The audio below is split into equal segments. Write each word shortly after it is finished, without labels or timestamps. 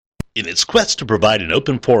In its quest to provide an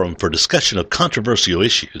open forum for discussion of controversial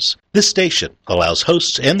issues, this station allows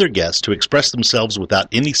hosts and their guests to express themselves without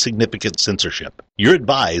any significant censorship. You're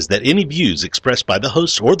advised that any views expressed by the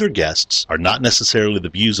hosts or their guests are not necessarily the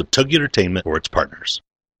views of Tuggy Entertainment or its partners.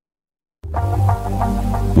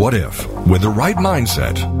 What if, with the right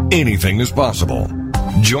mindset, anything is possible?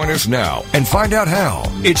 Join us now and find out how.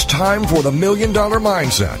 It's time for the $1 Million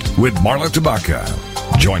Mindset with Marla Tabaka.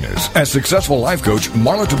 Join us as successful life coach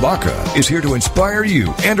Marla Tabaka is here to inspire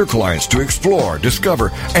you and her clients to explore,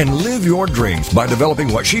 discover, and live your dreams by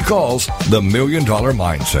developing what she calls the $1 Million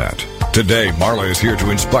Mindset. Today, Marla is here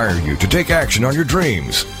to inspire you to take action on your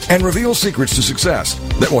dreams and reveal secrets to success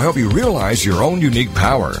that will help you realize your own unique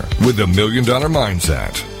power with the $1 Million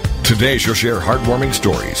Mindset. Today, she'll share heartwarming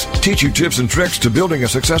stories, teach you tips and tricks to building a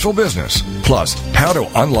successful business, plus how to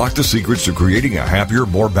unlock the secrets to creating a happier,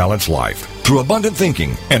 more balanced life through abundant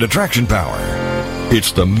thinking and attraction power.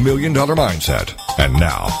 It's the $1 Million Mindset. And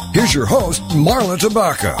now, here's your host, Marla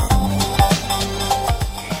Tabaka.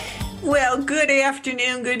 Well, good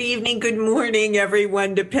afternoon, good evening, good morning,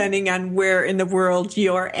 everyone, depending on where in the world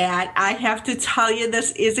you're at. I have to tell you,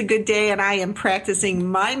 this is a good day, and I am practicing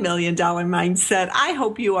my $1 Million Mindset. I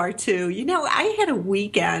hope you are too. You know, I had a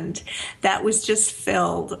weekend that was just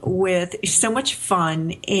filled with so much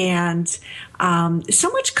fun and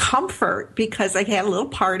so much comfort because I had a little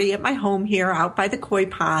party at my home here out by the koi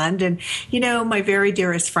pond. And, you know, my very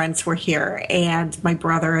dearest friends were here and my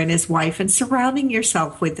brother and his wife, and surrounding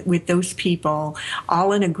yourself with those people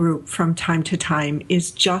all in a group from time to time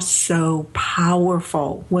is just so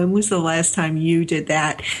powerful. When was the last time you did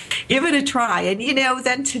that? Give it a try. And, you know,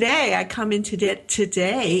 then today I come into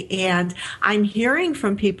today and I'm hearing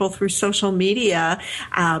from people through social media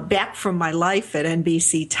back from my life at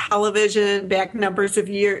NBC television, back numbers of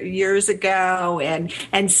years ago,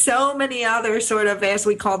 and so many other sort of, as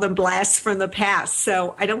we call them, blasts from the past.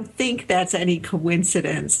 So I don't think that's any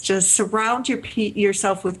coincidence. Just surround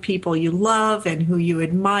yourself with people you love and who you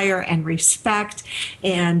admire and respect,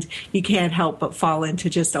 and you can't help but fall into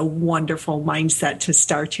just a wonderful mindset to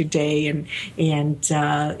start your day and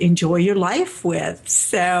enjoy your life with.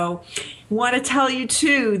 So want to tell you,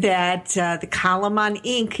 too, that the column on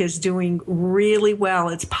Inc. is doing really well.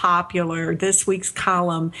 It's popular. This week's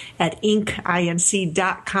column at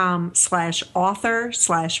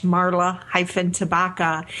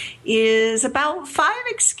inc.com/author/Marla-Tabaka is about 5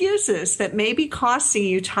 excuses that may be costing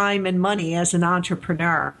you time and money as an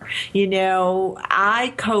entrepreneur. You know,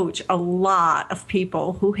 I coach a lot of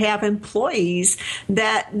people who have employees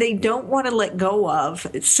that they don't want to let go of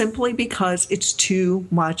simply because it's too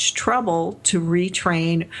much trouble to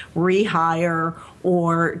retrain, rehire,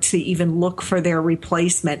 or to even look for their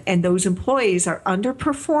replacement. And those employees are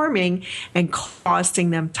underperforming and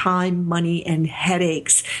costing them time, money, and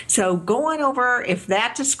headaches. So go on over, if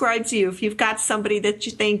that describes you, if you've got somebody that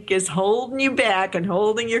you think is holding you back and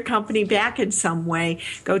holding your company back in some way,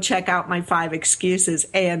 go check out my 5 excuses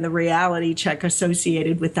and the reality check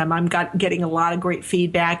associated with them. I'm getting a lot of great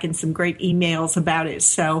feedback and some great emails about it.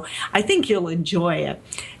 So I think you'll enjoy it.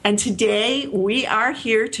 And today we are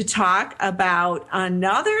here to talk about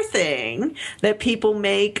another thing that people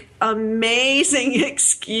make amazing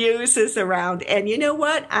excuses around. And you know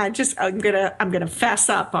what? I'm gonna fess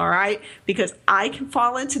up, all right? Because I can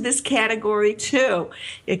fall into this category too.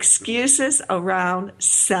 Excuses around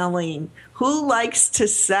selling. Who likes to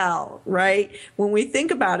sell, right? When we think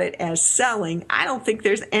about it as selling, I don't think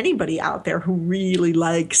there's anybody out there who really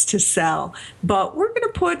likes to sell. But we're going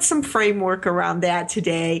to put some framework around that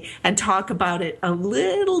today and talk about it a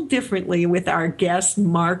little differently with our guest,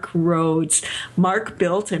 Mark Rhodes. Mark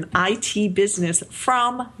built an IT business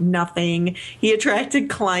from nothing. He attracted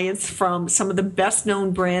clients from some of the best-known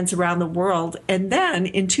brands around the world. And then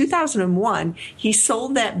in 2001, he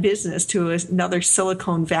sold that business to another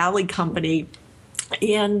Silicon Valley company.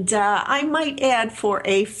 And I might add, for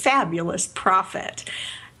a fabulous profit.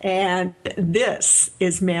 And this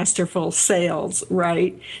is masterful sales,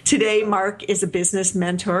 right? Today, Mark is a business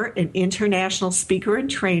mentor, an international speaker and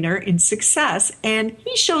trainer in success, and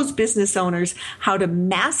he shows business owners how to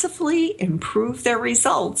massively improve their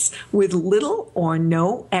results with little or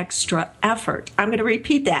no extra effort. I'm going to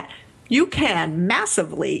repeat that. You can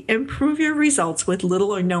massively improve your results with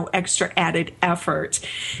little or no extra added effort.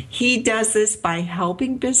 He does this by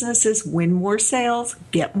helping businesses win more sales,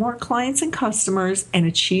 get more clients and customers, and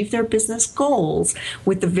achieve their business goals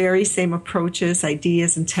with the very same approaches,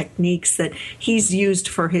 ideas, and techniques that he's used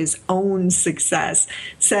for his own success.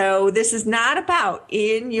 So this is not about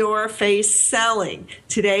in-your-face selling.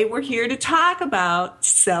 Today we're here to talk about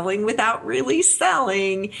selling without really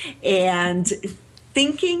selling and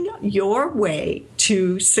Thinking Your Way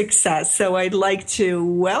to Success. So I'd like to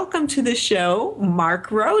welcome to the show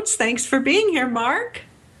Mark Rhodes. Thanks for being here, Mark.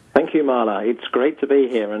 Thank you, Marla. It's great to be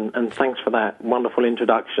here, and thanks for that wonderful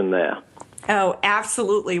introduction there. Oh,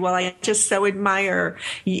 absolutely. Well, I just so admire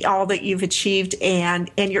all that you've achieved and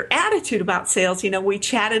your attitude about sales. You know, we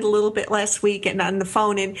chatted a little bit last week and on the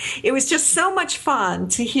phone, and it was just so much fun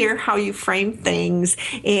to hear how you frame things.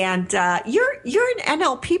 And you're an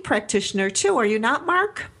NLP practitioner too, are you not,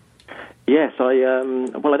 Mark? Yes, I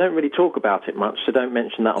don't really talk about it much, so don't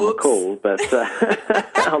mention that on the call, but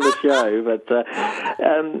on the show. But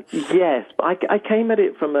yes, I came at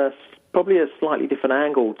it from probably a slightly different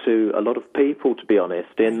angle to a lot of people, to be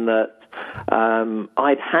honest, in that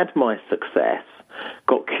I'd had my success,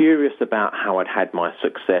 got curious about how I'd had my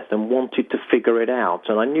success and wanted to figure it out.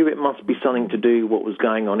 And I knew it must be something to do with what was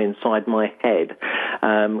going on inside my head.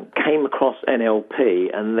 Came across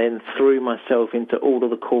NLP and then threw myself into all of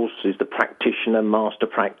the courses, the practitioner, master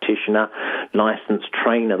practitioner, licensed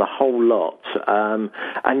trainer, the whole lot,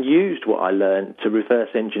 and used what I learned to reverse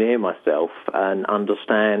engineer myself and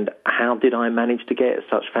understand how did I manage to get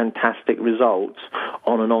such fantastic results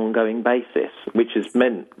on an ongoing basis, which has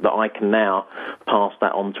meant that I can now pass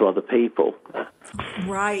that on to other people.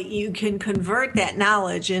 Right. You can convert that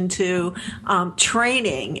knowledge into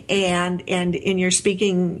training and in your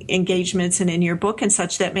speaking engagements and in your book and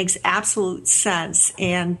such. That makes absolute sense.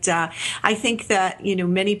 And I think that, you know,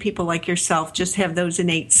 many people like yourself just have those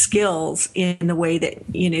innate skills in the way that,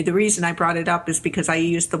 you know, the reason I brought it up is because I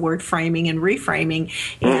use the word framing and reframing.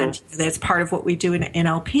 And that's part of what we do in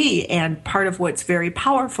NLP and part of what's very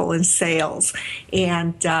powerful in sales.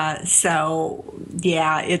 And so,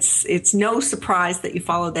 yeah, it's no surprise that you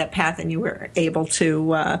followed that path and you were able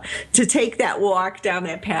to take that walk down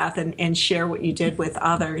that path and share what you did with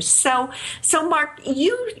others. So Mark,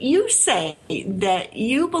 you say that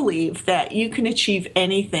you believe that you can achieve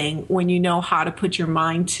anything when you know how to put your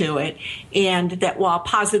mind to it, and that while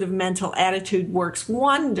positive mental attitude works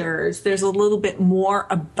wonders, there's a little bit more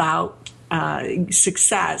about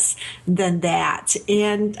success than that.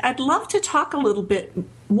 And I'd love to talk a little bit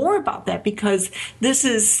more about that, because this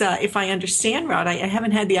is, if I understand right, I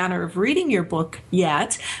haven't had the honor of reading your book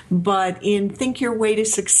yet, but in Think Your Way to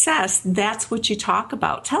Success, that's what you talk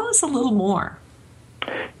about. Tell us a little more.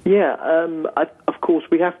 Yeah, of course,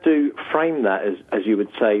 we have to frame that, as you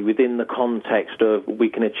would say, within the context of we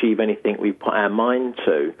can achieve anything we put our mind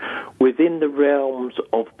to, within the realms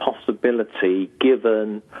of possibility,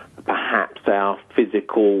 given perhaps our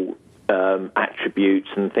physical attributes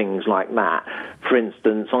and things like that. For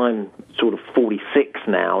instance, I'm sort of 46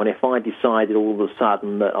 now, and if I decided all of a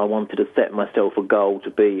sudden that I wanted to set myself a goal to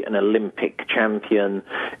be an Olympic champion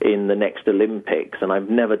in the next Olympics, and I've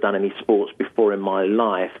never done any sports before in my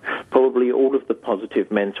life, probably all of the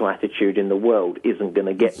positive mental attitude in the world isn't going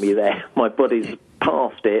to get me there. My body's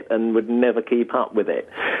past it and would never keep up with it.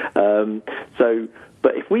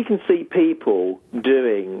 But if we can see people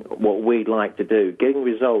doing what we'd like to do, getting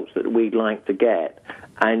results that we'd like to get,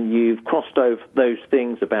 and you've crossed over those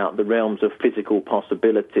things about the realms of physical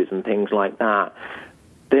possibilities and things like that,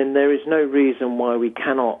 then there is no reason why we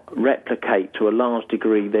cannot replicate to a large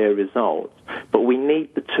degree their results. But we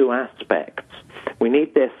need the two aspects. We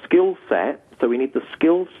need their skill set, so we need the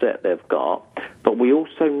skill set they've got, but we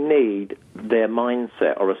also need their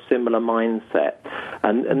mindset or a similar mindset.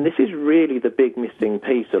 And this is really the big missing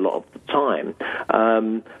piece a lot of the time,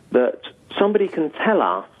 that somebody can tell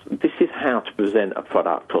us this is how to present a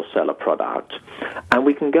product or sell a product, and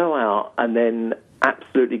we can go out and then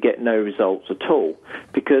absolutely get no results at all,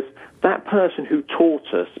 because that person who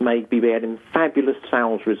taught us may be getting fabulous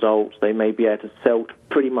sales results, they may be able to sell to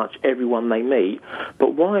pretty much everyone they meet,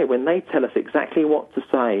 but why, when they tell us exactly what to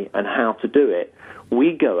say and how to do it,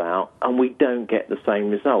 we go out and we don't get the same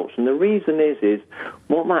results? And the reason is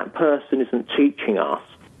what that person isn't teaching us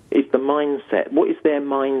is the mindset. What is their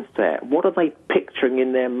mindset? What are they picturing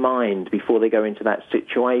in their mind before they go into that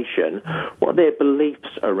situation? What are their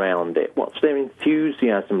beliefs around it? What's their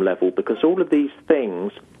enthusiasm level? Because all of these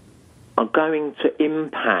things are going to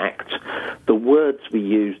impact the words we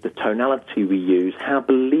use, the tonality we use, how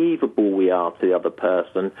believable we are to the other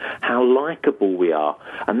person, how likable we are.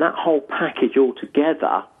 And that whole package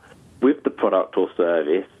altogether with the product or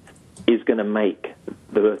service is going to make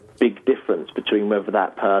the big difference between whether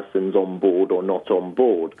that person's on board or not on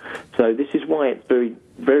board. So this is why it's very,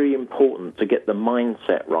 very important to get the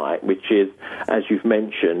mindset right, which is, as you've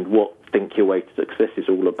mentioned, what Think Your Way to Success is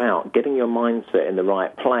all about, getting your mindset in the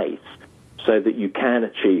right place so that you can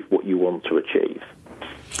achieve what you want to achieve.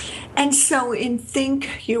 And so in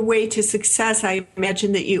Think Your Way to Success, I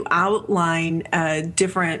imagine that you outline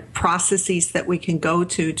different processes that we can go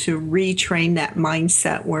to retrain that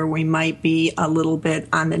mindset where we might be a little bit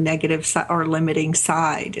on the negative side or limiting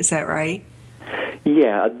side. Is that right?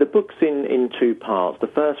 Yeah, the book's in two parts. The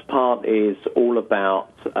first part is all about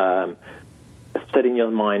setting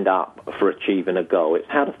your mind up for achieving a goal. It's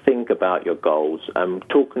how to think about your goals.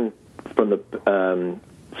 Talking from the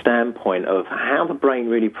standpoint of how the brain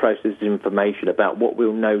really processes information about what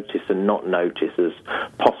we'll notice and not notice as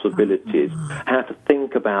possibilities, how to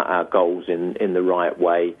think about our goals in the right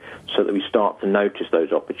way so that we start to notice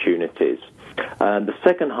those opportunities. The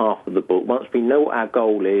second half of the book, once we know what our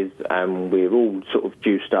goal is and we're all sort of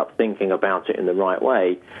juiced up thinking about it in the right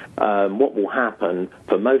way, what will happen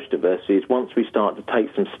for most of us is once we start to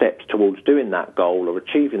take some steps towards doing that goal or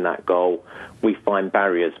achieving that goal, we find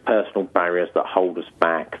barriers, personal barriers that hold us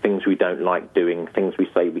back, things we don't like doing, things we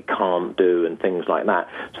say we can't do, and things like that.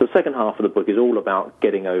 So the second half of the book is all about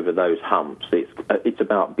getting over those humps. It's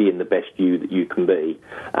about being the best you that you can be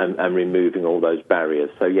and removing all those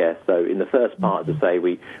barriers. So, so in the first part, as I say,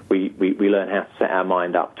 we learn how to set our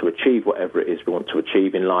mind up to achieve whatever it is we want to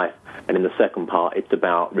achieve in life. And in the second part, it's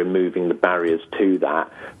about removing the barriers to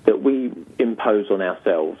that we impose on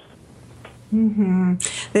ourselves. Mm-hmm.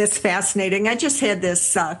 That's fascinating. I just had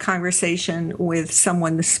this conversation with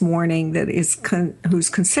someone this morning that is who's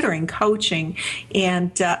considering coaching,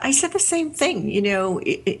 and I said the same thing. You know,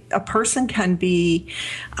 a person can be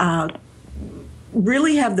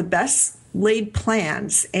really have the best laid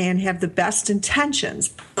plans and have the best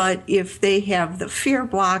intentions, but if they have the fear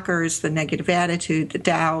blockers, the negative attitude, the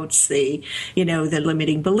doubts, the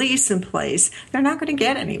limiting beliefs in place, they're not going to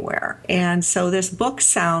get anywhere. And so this book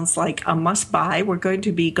sounds like a must buy. We're going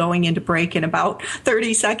to be going into break in about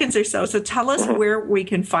 30 seconds or so. So tell us where we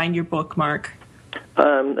can find your book, Mark.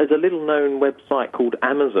 There's a little-known website called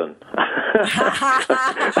Amazon.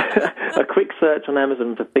 A quick search on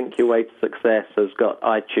Amazon for Think Your Way to Success has got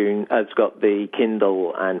iTunes, has got the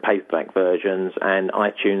Kindle and paperback versions, and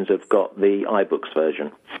iTunes have got the iBooks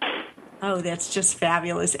version. Oh, that's just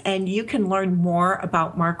fabulous. And you can learn more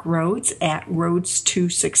about Mark Rhodes at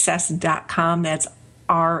roads2success.com. That's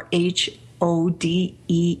RHODES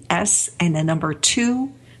and the number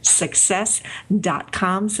 2.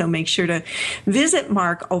 Success.com. So make sure to visit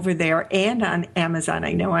Mark over there and on Amazon.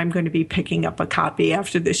 I know I'm going to be picking up a copy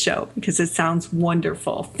after the show because it sounds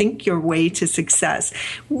wonderful. Think Your Way to Success.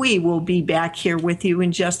 We will be back here with you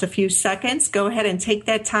in just a few seconds. Go ahead and take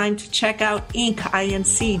that time to check out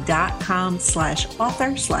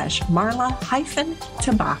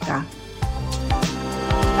inc.com/author/Marla-Tabaka.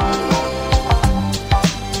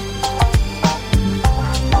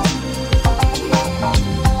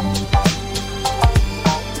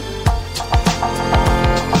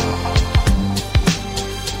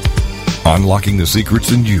 Unlocking the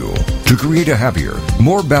secrets in you to create a happier,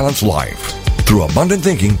 more balanced life through abundant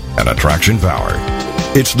thinking and attraction power.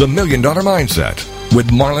 It's the $1 Million Mindset with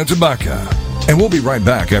Marla Tabaka. And we'll be right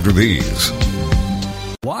back after these.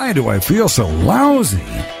 Why do I feel so lousy?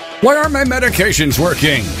 Why aren't my medications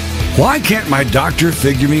working? Why can't my doctor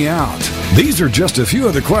figure me out? These are just a few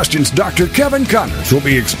of the questions Dr. Kevin Connors will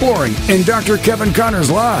be exploring in Dr. Kevin Connors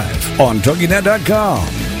Live on TogiNet.com.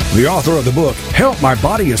 The author of the book, Help My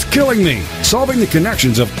Body Is Killing Me, solving the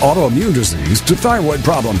connections of autoimmune disease to thyroid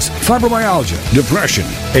problems, fibromyalgia, depression,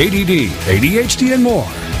 ADD, ADHD, and more.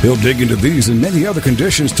 He'll dig into these and many other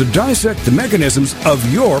conditions to dissect the mechanisms of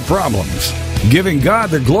your problems, giving God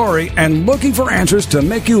the glory and looking for answers to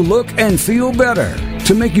make you look and feel better,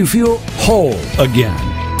 to make you feel whole again.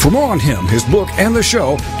 For more on him, his book, and the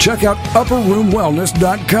show, check out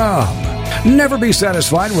UpperRoomWellness.com. Never be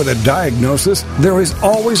satisfied with a diagnosis. There is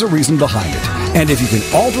always a reason behind it. And if you can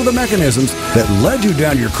alter the mechanisms that led you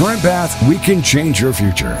down your current path, we can change your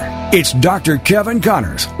future. It's Dr. Kevin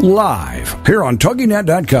Connors, live, here on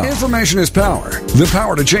TogiNet.com. Information is power, the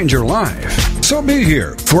power to change your life. So be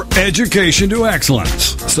here for Education to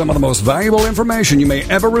Excellence. Some of the most valuable information you may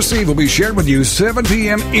ever receive will be shared with you 7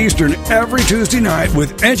 p.m. Eastern every Tuesday night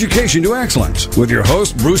with Education to Excellence with your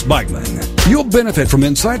host, Bruce Beichman. You'll benefit from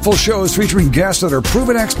insightful shows featuring guests that are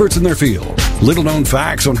proven experts in their field. Little-known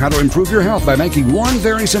facts on how to improve your health by making one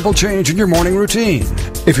very simple change in your morning routine.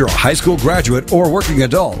 If you're a high school graduate or working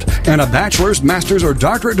adult and a bachelor's, master's, or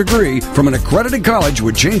doctorate degree from an accredited college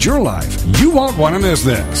would change your life, you won't want to miss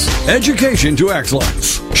this. Education to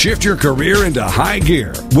Excellence. Shift your career into high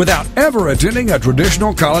gear without ever attending a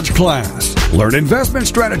traditional college class. Learn investment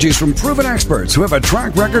strategies from proven experts who have a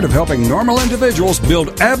track record of helping normal individuals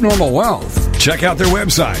build abnormal wealth. Check out their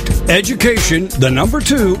website,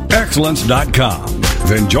 education2excellence.com.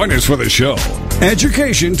 Then join us for the show,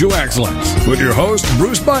 Education to Excellence, with your host,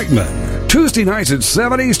 Bruce Beichman. Tuesday nights at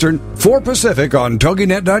 7 Eastern, 4 Pacific on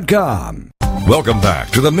TogiNet.com. Welcome back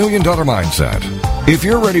to the $1 Million Mindset. If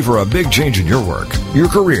you're ready for a big change in your work, your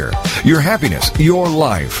career, your happiness, your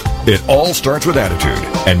life, it all starts with attitude,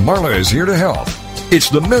 and Marla is here to help.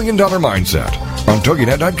 It's the $1 Million Mindset on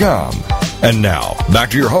TogiNet.com. And now,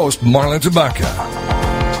 back to your host, Marla Tabaka.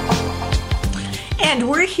 And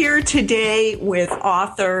we're here today with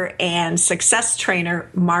author and success trainer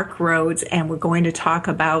Mark Rhodes, and we're going to talk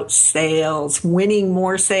about sales, winning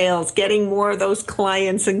more sales, getting more of those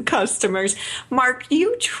clients and customers. Mark,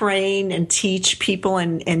 you train and teach people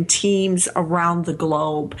and teams around the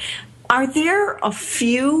globe. Are there a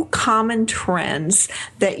few common trends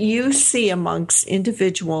that you see amongst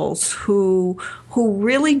individuals who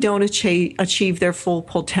really don't achieve their full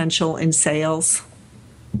potential in sales?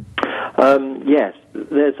 Yes,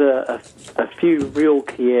 there's a few real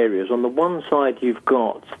key areas. On the one side, you've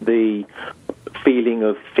got the feeling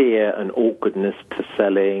of fear and awkwardness to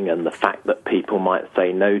selling and the fact that people might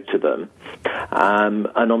say no to them.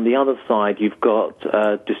 And on the other side, you've got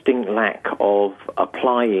a distinct lack of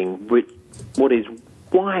applying what is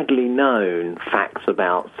widely known facts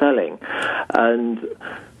about selling. And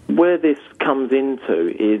where this comes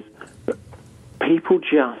into is people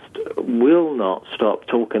just will not stop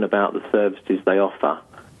talking about the services they offer.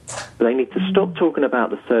 They need to stop talking about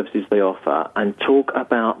the services they offer and talk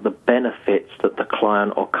about the benefits that the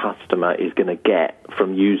client or customer is going to get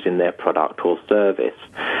from using their product or service.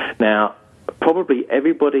 Now, probably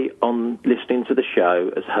everybody on listening to the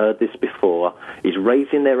show has heard this before, is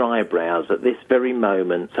raising their eyebrows at this very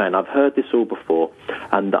moment, saying, I've heard this all before,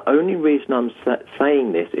 and the only reason I'm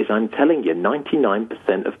saying this is I'm telling you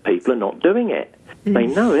 99% of people are not doing it. They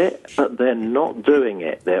know it, but they're not doing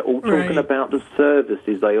it. They're all talking about the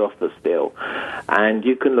services they offer still. And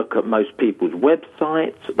you can look at most people's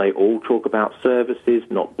websites. They all talk about services,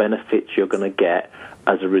 not benefits you're going to get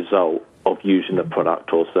as a result of using a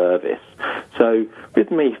product or service. So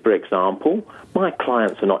with me, for example, my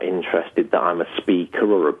clients are not interested that I'm a speaker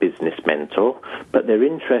or a business mentor, but they're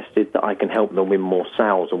interested that I can help them win more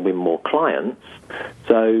sales and win more clients.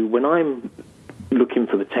 So when I'm looking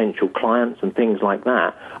for potential clients and things like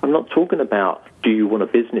that, I'm not talking about, do you want a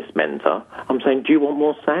business mentor? I'm saying, do you want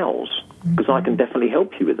more sales? Because I can definitely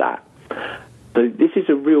help you with that. So this is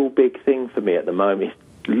a real big thing for me at the moment,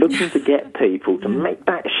 looking to get people to make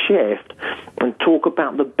that shift and talk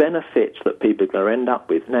about the benefits that people are going to end up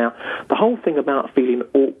with. Now, the whole thing about feeling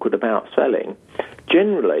awkward about selling,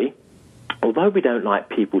 generally, although we don't like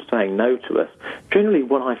people saying no to us, generally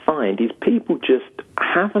what I find is people just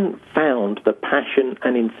haven't found the passion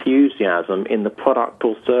and enthusiasm in the product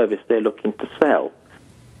or service they're looking to sell.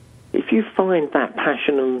 If you find that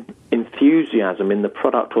passion and enthusiasm in the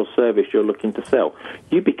product or service you're looking to sell,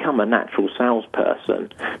 you become a natural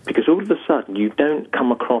salesperson, because all of a sudden you don't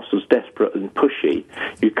come across as desperate and pushy.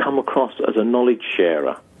 You come across as a knowledge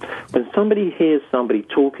sharer. When somebody hears somebody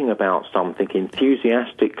talking about something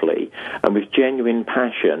enthusiastically and with genuine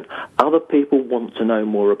passion, other people want to know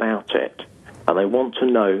more about it, and they want to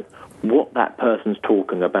know what that person's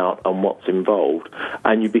talking about and what's involved,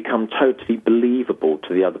 and you become totally believable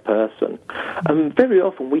to the other person. And very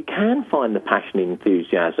often we can find the passion and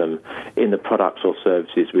enthusiasm in the products or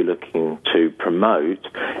services we're looking to promote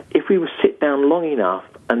if we will sit down long enough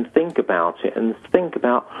and think about it and think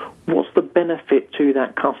about what's the benefit to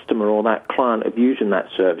that customer or that client of using that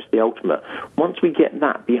service, the ultimate. Once we get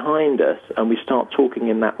that behind us and we start talking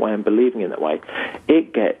in that way and believing in that way,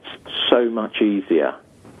 it gets so much easier.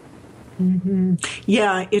 Mm-hmm.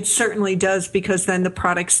 Yeah, it certainly does, because then the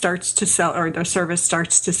product starts to sell, or the service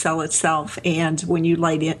starts to sell itself. And when you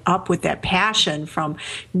light it up with that passion from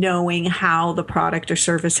knowing how the product or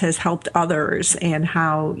service has helped others and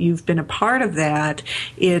how you've been a part of that,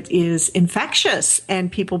 it is infectious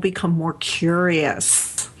and people become more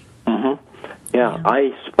curious. Mm-hmm. Yeah,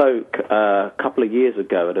 I spoke a couple of years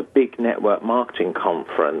ago at a big network marketing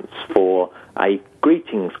conference for a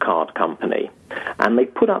greetings card company. and they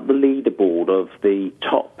put up the leaderboard of the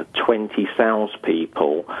top 20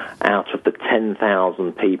 salespeople out of the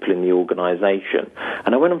 10,000 people in the organisation.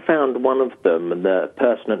 And I went and found one of them, the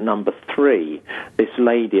person at number 3, this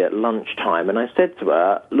lady at lunchtime, and I said to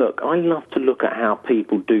her, look, I love to look at how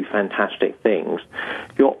people do fantastic things.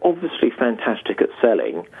 You're obviously fantastic at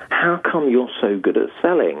selling. How come you're so good at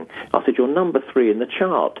selling? I said, you're number 3 in the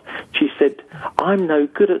chart. She said, I'm no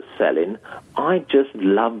good at selling. I just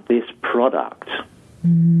love this product.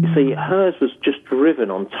 You see, hers was just driven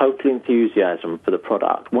on total enthusiasm for the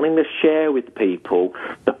product, wanting to share with people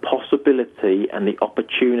the possibility and the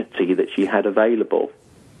opportunity that she had available.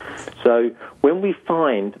 So when we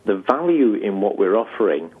find the value in what we're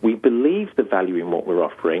offering, we believe the value in what we're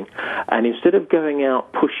offering, and instead of going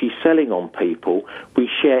out pushy selling on people, we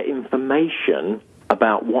share information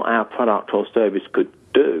about what our product or service could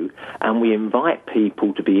do, and we invite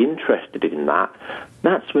people to be interested in that.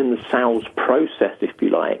 That's when the sales process, if you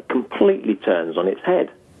like, completely turns on its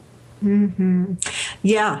head. Mm-hmm.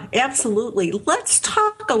 Yeah, absolutely. Let's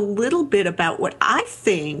talk a little bit about what I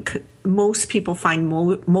think most people find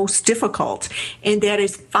most difficult, and that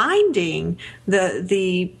is finding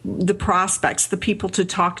the prospects, the people to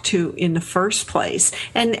talk to in the first place.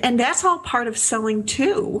 And that's all part of selling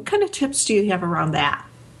too. What kind of tips do you have around that?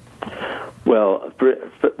 Well, for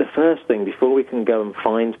the first thing, before we can go and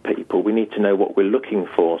find people, we need to know what we're looking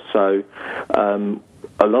for. So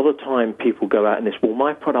a lot of time people go out in this, well,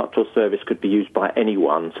 my product or service could be used by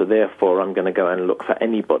anyone, so therefore I'm going to go and look for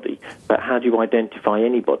anybody. But how do you identify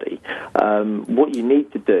anybody? What you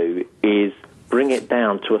need to do is bring it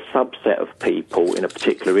down to a subset of people in a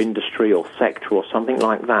particular industry or sector or something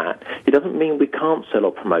like that. It doesn't mean we can't sell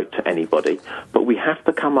or promote to anybody, but we have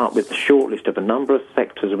to come up with a short list of a number of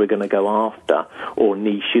sectors that we're going to go after, or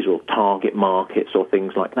niches or target markets or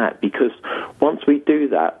things like that, because once we do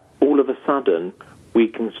that, all of a sudden we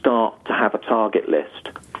can start to have a target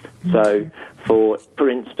list. So, for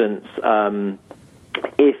instance,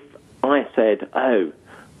 if I said, oh,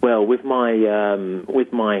 well, with my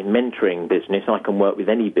mentoring business, I can work with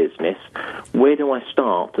any business. Where do I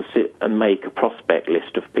start to sit and make a prospect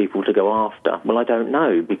list of people to go after? Well, I don't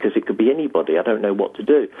know, because it could be anybody. I don't know what to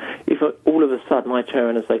do. If all of a sudden I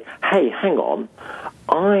turn and say, hey, hang on,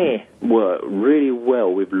 I work really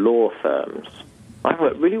well with law firms. I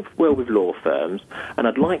work really well with law firms, and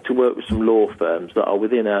I'd like to work with some law firms that are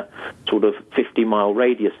within a sort of 50-mile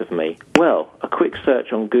radius of me. Well, a quick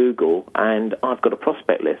search on Google, and I've got a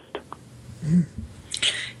prospect list.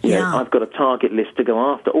 You know, I've got a target list to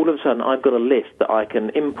go after. All of a sudden, I've got a list that I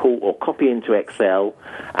can import or copy into Excel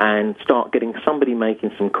and start getting somebody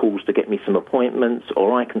making some calls to get me some appointments,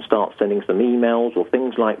 or I can start sending some emails or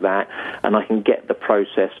things like that, and I can get the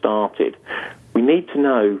process started. We need to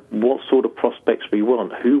know what sort of prospects we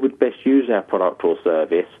want, who would best use our product or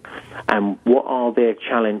service, and what are their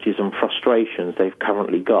challenges and frustrations they've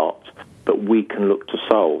currently got that we can look to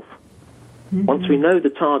solve. Mm-hmm. Once we know the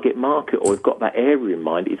target market, or we've got that area in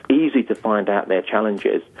mind, it's easy to find out their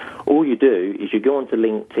challenges. All you do is you go onto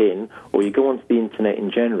LinkedIn, or you go onto the internet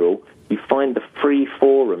in general, you find the free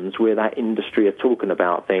forums where that industry are talking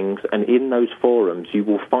about things, and in those forums you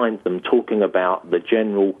will find them talking about the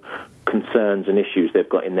general concerns and issues they've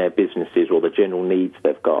got in their businesses, or the general needs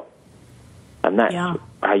they've got. And that's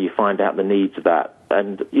how you find out the needs of that.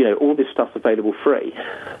 And, you know, all this stuff's available free.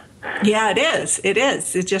 Yeah, it is. It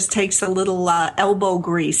is. It just takes a little elbow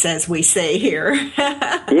grease, as we say here.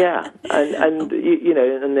 Yeah, and you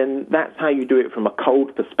know, and then that's how you do it from a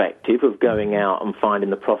cold perspective of going out and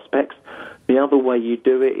finding the prospects. The other way you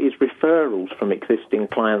do it is referrals from existing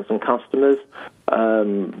clients and customers,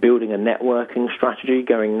 building a networking strategy,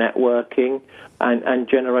 going networking, and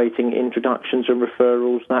generating introductions and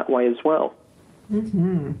referrals that way as well.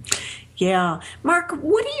 Mm-hmm. Yeah. Mark,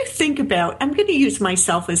 what do you think about, I'm going to use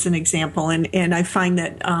myself as an example, and I find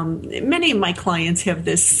that many of my clients have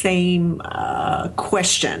this same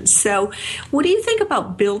question. So what do you think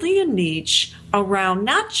about building a niche around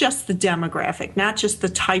not just the demographic, not just the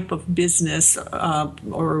type of business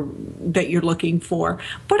or that you're looking for,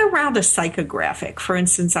 but around a psychographic? For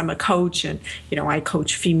instance, I'm a coach, and I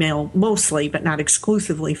coach female, mostly but not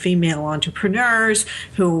exclusively, female entrepreneurs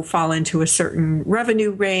who fall into a certain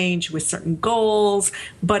revenue range with certain goals.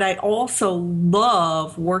 But I also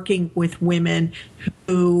love working with women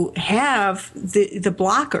who have the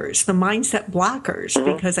blockers, the mindset blockers,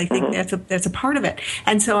 because I think that's a part of it.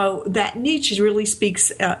 And so that niche really speaks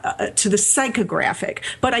to the psychographic.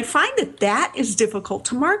 But I find that is difficult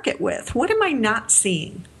to market with. What am I not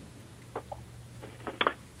seeing?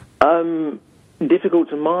 difficult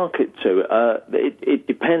to market to. It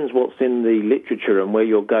depends what's in the literature and where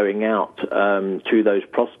you're going out to those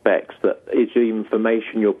prospects. That is the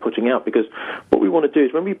information you're putting out. Because what we want to do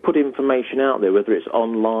is when we put information out there, whether it's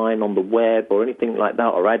online, on the web, or anything like that,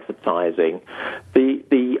 or advertising,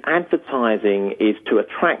 the advertising is to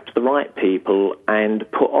attract the right people and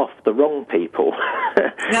put off the wrong people.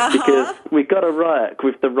 Because we've got to work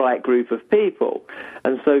with the right group of people.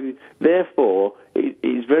 And so, therefore, it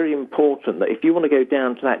is very important that if you want to go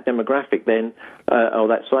down to that demographic then, or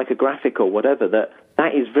that psychographic or whatever,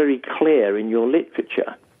 that is very clear in your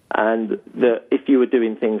literature. And that if you were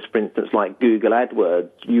doing things, for instance, like Google AdWords,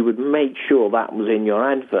 you would make sure that was in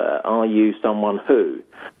your advert. Are you someone who?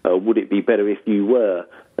 Would it be better if you were?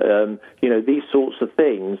 These sorts of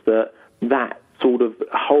things, that sort of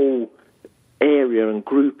whole area and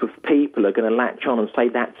group of people are going to latch on and say,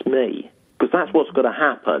 that's me. Because that's what's got to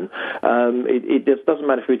happen. It just doesn't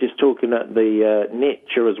matter if we're just talking at the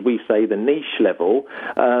niche, or as we say, the niche level,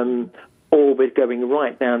 or we're going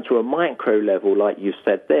right down to a micro level, like you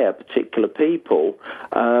said there, particular people.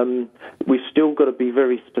 We've still got to be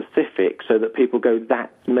very specific so that people go,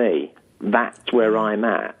 that's me. That's where I'm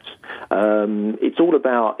at. It's all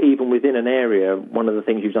about, even within an area, one of the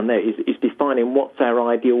things you've done there is defining what's our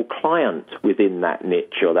ideal client within that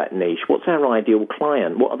niche or that niche. What's our ideal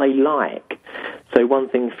client? What are they like? So one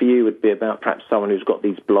thing for you would be about perhaps someone who's got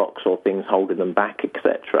these blocks or things holding them back,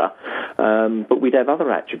 etc. But we'd have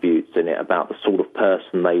other attributes in it about the sort of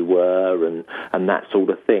person they were and that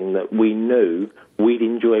sort of thing that we knew we'd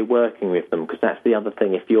enjoy working with them, because that's the other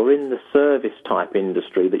thing. If you're in the service type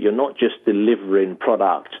industry, that you're not just delivering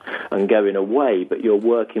product and going away, but you're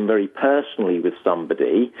working very personally with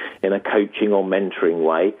somebody in a coaching or mentoring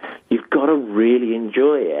way, you've got to really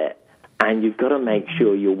enjoy it. And you've got to make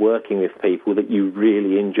sure you're working with people that you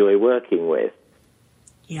really enjoy working with.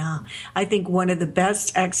 Yeah, I think one of the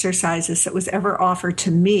best exercises that was ever offered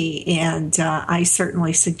to me, and I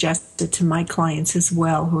certainly suggest it to my clients as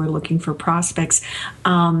well who are looking for prospects.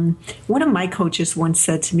 One of my coaches once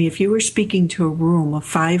said to me, if you were speaking to a room of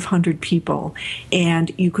 500 people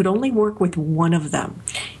and you could only work with one of them,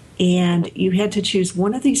 and you had to choose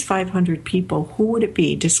one of these 500 people, who would it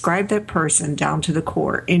be? Describe that person down to the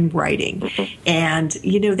core in writing. And,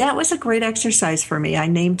 that was a great exercise for me. I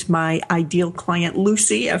named my ideal client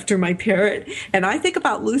Lucy after my parrot. And I think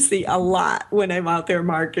about Lucy a lot when I'm out there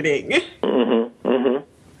marketing.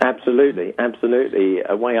 Absolutely, absolutely.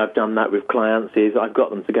 A way I've done that with clients is I've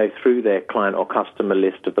got them to go through their client or customer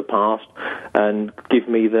list of the past and give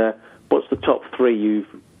me what's the top three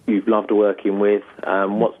you've loved working with,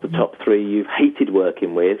 what's the top three you've hated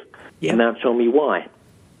working with, and now tell me why.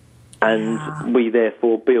 And we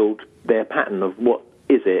therefore build their pattern of what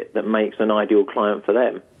is it that makes an ideal client for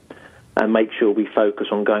them, and make sure we focus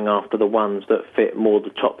on going after the ones that fit more the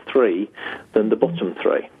top three than the bottom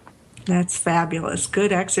three. That's fabulous.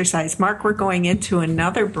 Good exercise. Mark, we're going into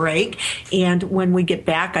another break. And when we get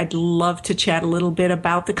back, I'd love to chat a little bit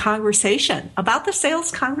about the conversation, about the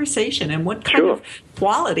sales conversation, and what kind of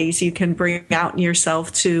qualities you can bring out in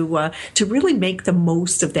yourself to really make the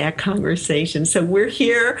most of that conversation. So we're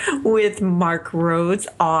here with Mark Rhodes,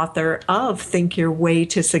 author of Think Your Way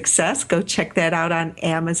to Success. Go check that out on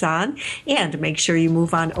Amazon. And make sure you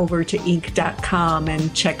move on over to Inc.com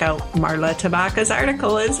and check out Marla Tabaka's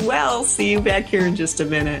article as well. I'll see you back here in just a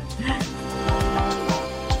minute.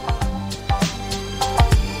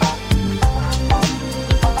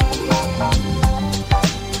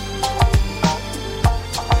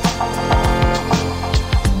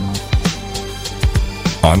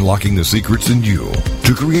 Unlocking the secrets in you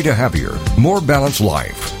to create a happier, more balanced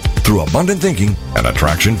life through abundant thinking and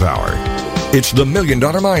attraction power. It's the $1 Million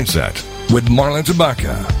Mindset with Marla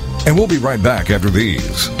Tabaka. And we'll be right back after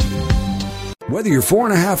these. Whether you're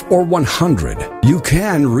 4.5 or 100, you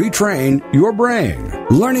can retrain your brain.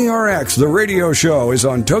 Learning RX, the radio show, is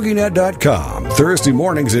on TogiNet.com, Thursday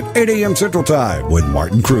mornings at 8 a.m. Central Time with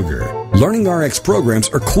Martin Kruger. Learning RX programs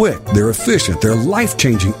are quick, they're efficient, they're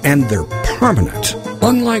life-changing, and they're permanent.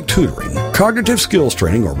 Unlike tutoring, cognitive skills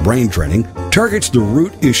training or brain training targets the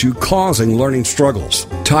root issue causing learning struggles.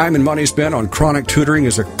 Time and money spent on chronic tutoring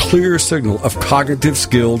is a clear signal of cognitive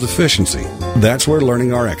skill deficiency. That's where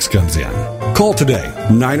Learning RX comes in. Call today,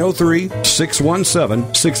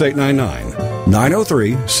 903-617-6899.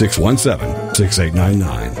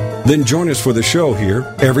 903-617-6899. Then join us for the show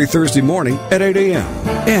here every Thursday morning at 8 a.m.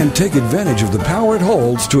 And take advantage of the power it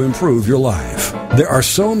holds to improve your life. There are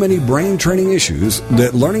so many brain training issues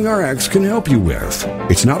that Learning RX can help you with.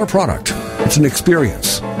 It's not a product, it's an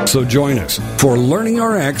experience. So join us for Learning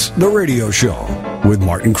RX, the radio show with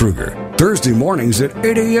Martin Kruger. Thursday mornings at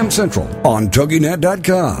 8 a.m. Central on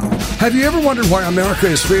TogiNet.com. Have you ever wondered why America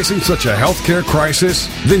is facing such a healthcare crisis?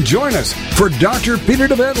 Then join us for Dr. Peter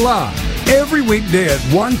DeVette Live every weekday at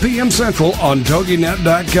 1 p.m. Central on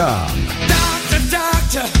TogiNet.com.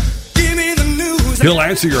 Doctor, give me the news. He'll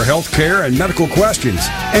answer your health care and medical questions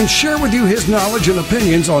and share with you his knowledge and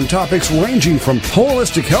opinions on topics ranging from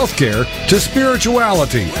holistic health care to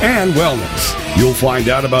spirituality and wellness. You'll find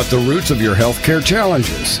out about the roots of your health care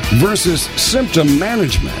challenges versus symptom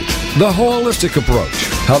management, the holistic approach,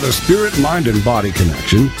 how the spirit, mind, and body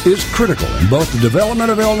connection is critical in both the development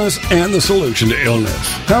of illness and the solution to illness,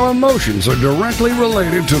 how emotions are directly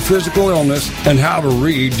related to physical illness, and how to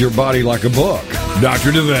read your body like a book.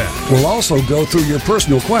 Dr. DeVette will also go through your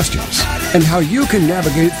personal questions and how you can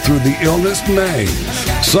navigate through the illness maze.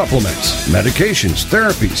 Supplements, medications,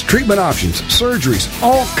 therapies, treatment options, surgeries,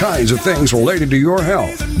 all kinds of things related to your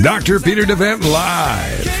health. Dr. Peter DeVette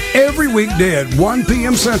Live every weekday at 1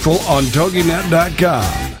 p.m. Central on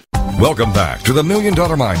TogiNet.com. Welcome back to the $1 Million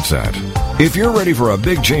Mindset. If you're ready for a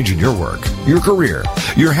big change in your work, your career,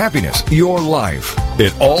 your happiness, your life,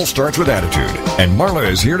 it all starts with attitude, and Marla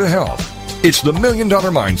is here to help. It's the $1 Million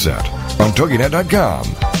Mindset on TogiNet.com.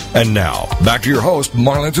 And now, back to your host,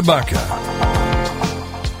 Marla Tabaka.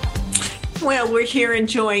 Well, we're here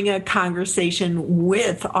enjoying a conversation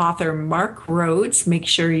with author Mark Rhodes. Make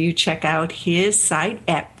sure you check out his site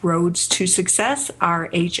at Rhodes to Success,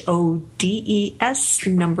 RHODES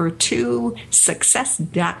 2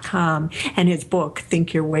 success.com, and his book,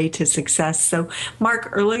 Think Your Way to Success. So, Mark,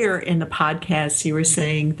 earlier in the podcast, you were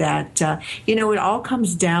saying that, it all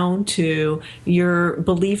comes down to your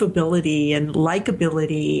believability and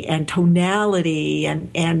likability and tonality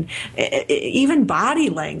and even body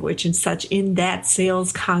language and such in that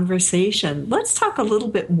sales conversation. Let's talk a little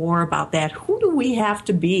bit more about that. Who do we have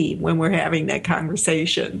to be when we're having that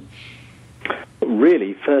conversation?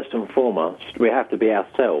 Really, first and foremost, we have to be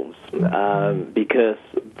ourselves, because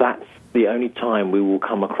that's the only time we will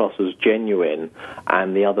come across as genuine,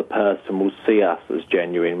 and the other person will see us as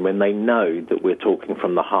genuine when they know that we're talking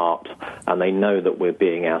from the heart and they know that we're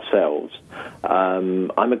being ourselves. I'm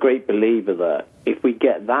a great believer that if we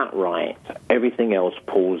get that right, everything else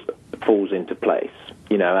falls into place.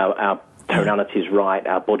 Our tonality is right,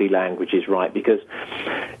 our body language is right, because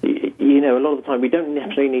a lot of the time we don't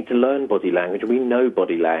necessarily need to learn body language. We know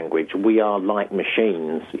body language. We are like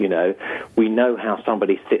machines. We know how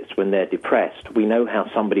somebody sits when they're depressed. We know how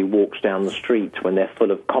somebody walks down the street when they're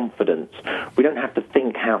full of confidence. We don't have to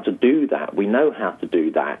think how to do that. We know how to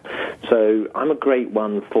do that. So I'm a great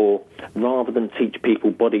one for, rather than teach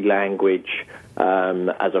people body language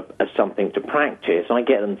as something to practice, I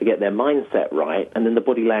get them to get their mindset right, and then the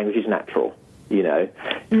body language is natural.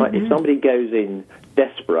 If somebody goes in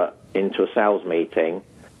desperate into a sales meeting,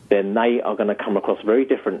 then they are going to come across very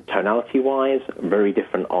different tonality-wise, very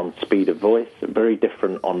different on speed of voice, very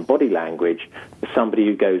different on body language, to somebody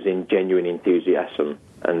who goes in genuine enthusiasm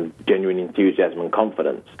and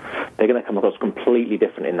confidence. They're going to come across completely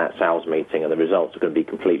different in that sales meeting, and the results are going to be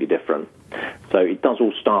completely different. So it does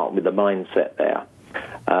all start with the mindset there.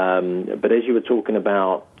 But as you were talking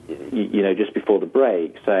about, just before the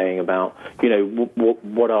break, saying about,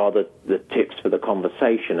 what are the tips for the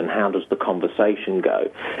conversation and how does the conversation go?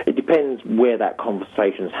 It depends where that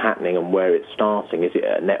conversation is happening and where it's starting. Is it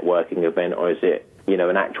a networking event or is it,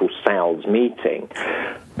 an actual sales meeting?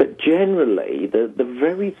 But generally, the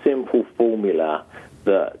very simple formula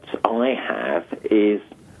that I have is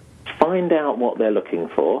find out what they're looking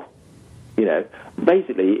for.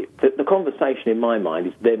 Basically, the conversation in my mind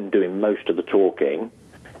is them doing most of the talking.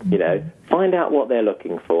 Find out what they're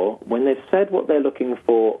looking for. When they've said what they're looking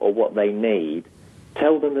for or what they need,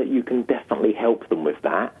 tell them that you can definitely help them with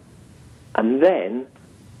that. And then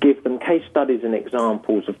give them case studies and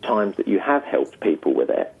examples of times that you have helped people with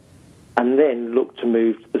it. And then look to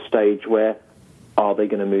move to the stage where, are they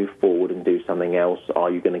going to move forward and do something else? Are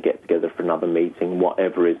you going to get together for another meeting?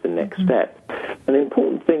 Whatever is the next step. An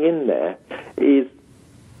important thing in there is,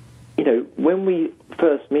 when we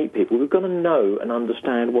first meet people, we've got to know and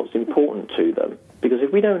understand what's important to them. Because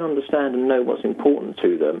if we don't understand and know what's important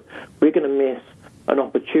to them, we're going to miss an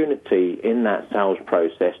opportunity in that sales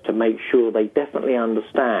process to make sure they definitely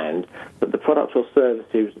understand that the products or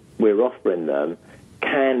services we're offering them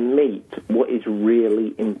can meet what is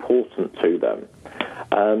really important to them.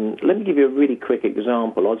 Let me give you a really quick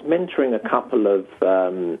example. I was mentoring a couple of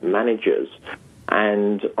managers,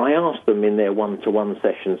 and I asked them in their one-to-one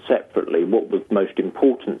session separately what was most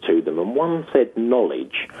important to them. And one said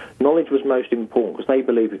knowledge. Knowledge was most important because they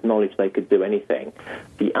believed with knowledge they could do anything.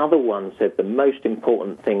 The other one said the most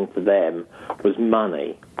important thing to them was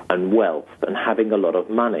money. and wealth and having a lot of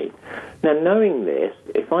money. Now, knowing this,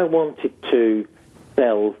 if I wanted to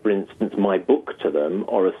sell, for instance, my book to them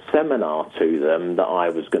or a seminar to them that I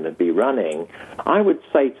was going to be running, I would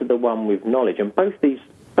say to the one with knowledge, and both of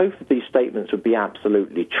these statements would be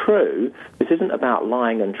absolutely true. This isn't about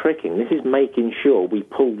lying and tricking. This is making sure we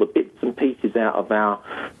pull the bits and pieces out of our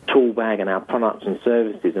tool bag and our products and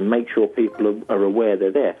services and make sure people are aware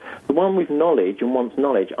they're there. The one with knowledge and wants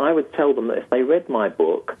knowledge, I would tell them that if they read my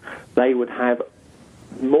book, they would have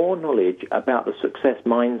more knowledge about the success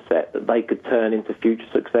mindset that they could turn into future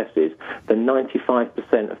successes than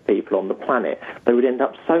 95% of people on the planet. They would end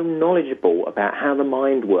up so knowledgeable about how the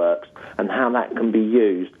mind works and how that can be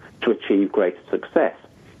used to achieve greater success.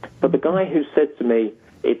 But the guy who said to me,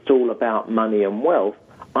 it's all about money and wealth,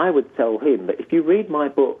 I would tell him that if you read my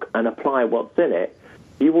book and apply what's in it,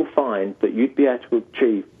 you will find that you'd be able to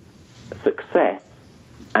achieve success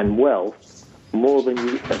and wealth more than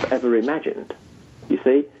you have ever imagined. You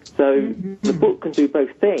see? So the book can do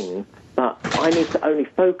both things, but I need to only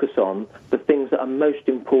focus on the things that are most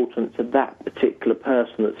important to that particular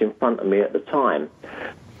person that's in front of me at the time.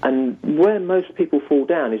 And where most people fall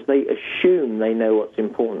down is they assume they know what's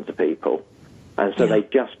important to people. And so they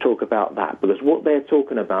just talk about that, because what they're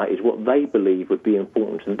talking about is what they believe would be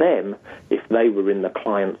important to them if they were in the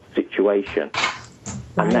client's situation.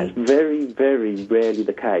 And that's very, very rarely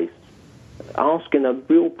the case. Asking a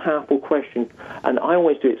real powerful question, and I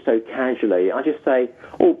always do it so casually. I just say,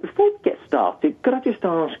 oh, before we get started, could I just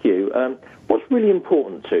ask you, what's really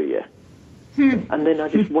important to you? And then I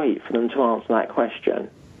just wait for them to answer that question,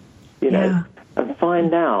 you know, and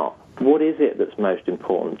find out what is it that's most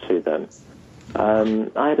important to them.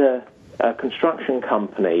 I had a construction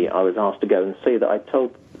company I was asked to go and see that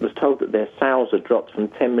was told that their sales had dropped from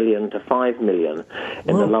 10 million to 5 million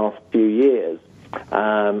in the last few years.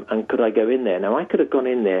 And could I go in there? Now, I could have gone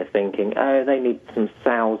in there thinking, oh, they need some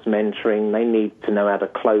sales mentoring, they need to know how to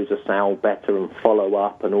close a sale better and follow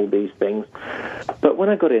up and all these things. But when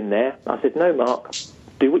I got in there, I said, no, Mark,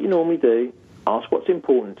 do what you normally do, ask what's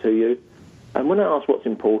important to you. And when I asked what's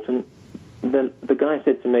important, the guy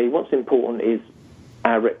said to me, what's important is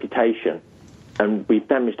our reputation. And we've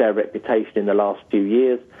damaged our reputation in the last few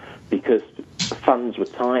years because funds were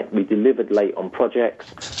tight, we delivered late on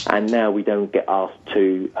projects, and now we don't get asked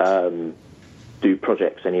to do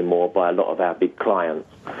projects anymore by a lot of our big clients.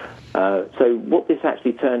 So what this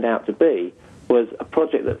actually turned out to be was a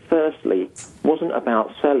project that firstly wasn't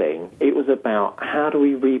about selling, it was about how do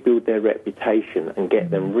we rebuild their reputation and get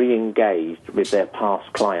them re-engaged with their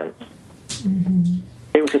past clients.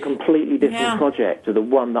 It was a completely different project to the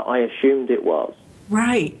one that I assumed it was.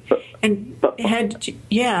 Right.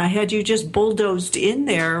 Had you just bulldozed in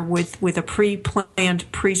there with a pre-planned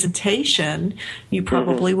presentation, you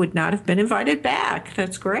probably would not have been invited back.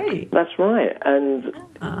 That's great. That's right. And,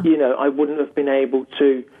 I wouldn't have been able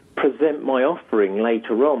to present my offering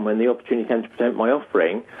later on when the opportunity came to present my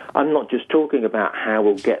offering. I'm not just talking about how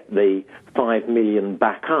we'll get the 5 million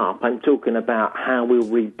back up. I'm talking about how we'll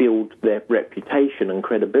rebuild their reputation and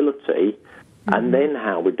credibility and then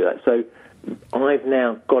how we do it. So I've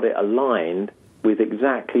now got it aligned with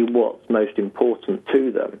exactly what's most important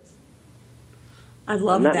to them. I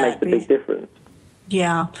love that. And that makes a big difference.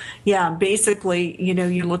 Yeah. Basically,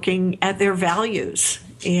 you're looking at their values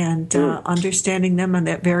and understanding them on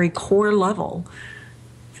that very core level.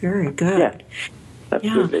 Very good. Yeah,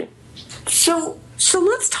 absolutely. Yeah. So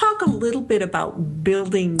let's talk a little bit about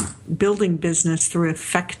building business through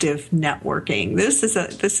effective networking. This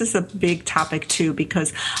is a big topic too,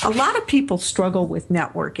 because a lot of people struggle with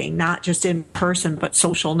networking, not just in person, but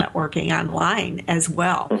social networking online as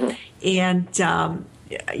well. And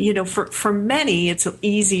for many, it's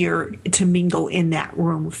easier to mingle in that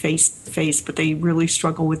room face to face, but they really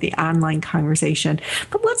struggle with the online conversation.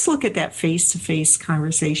 But let's look at that face to face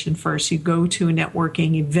conversation first. You go to a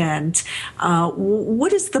networking event.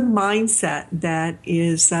 What is the mindset that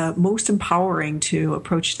is most empowering to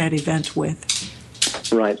approach that event with?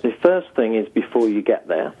 Right. The first thing is before you get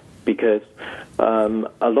there, because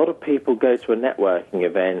a lot of people go to a networking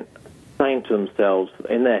event saying to themselves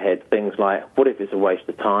in their head things like, what if it's a waste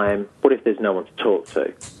of time? What if there's no one to talk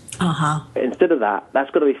to? Instead of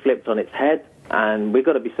that's got to be flipped on its head, and we've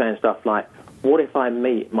got to be saying stuff like, what if I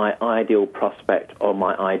meet my ideal prospect or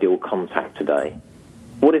my ideal contact today?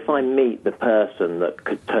 What if I meet the person that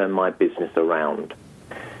could turn my business around?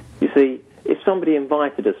 You see, if somebody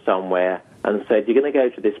invited us somewhere and said, you're going to go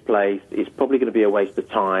to this place, it's probably going to be a waste of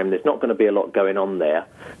time, there's not going to be a lot going on there,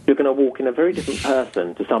 you're going to walk in a very different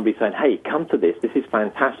person to somebody saying, hey, come to this is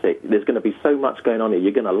fantastic, there's going to be so much going on here,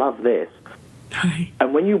 you're going to love this. Right.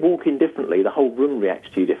 And when you walk in differently, the whole room reacts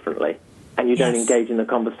to you differently, and you don't engage in the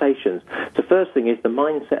conversations. The first thing is the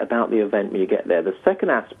mindset about the event when you get there. The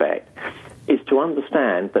second aspect is to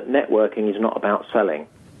understand that networking is not about selling.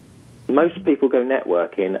 Most people go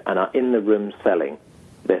networking and are in the room selling.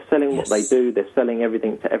 They're selling what they do, they're selling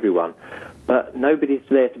everything to everyone, but nobody's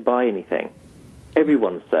there to buy anything.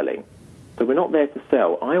 Everyone's selling. So we're not there to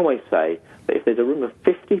sell. I always say that if there's a room of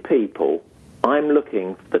 50 people, I'm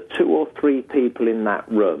looking for 2 or 3 people in that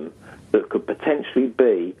room that could potentially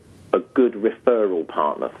be a good referral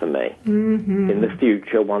partner for me in the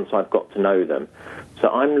future once I've got to know them. So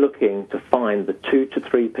I'm looking to find the 2 to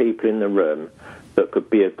 3 people in the room that could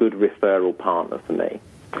be a good referral partner for me.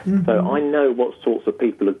 So I know what sorts of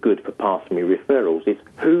people are good for passing me referrals. It's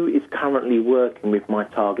who is currently working with my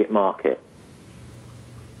target market.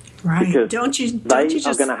 Right. Because they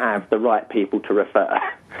are going to have the right people to refer.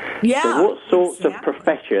 Yeah. So what sorts of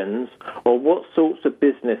professions or what sorts of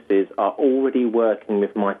businesses are already working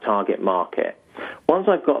with my target market? Once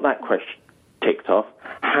I've got that question ticked off,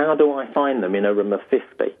 how do I find them in a room of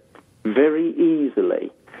 50? Very easily.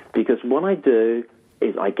 Because what I do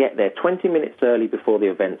is I get there 20 minutes early before the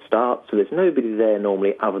event starts, so there's nobody there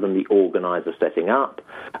normally other than the organizer setting up.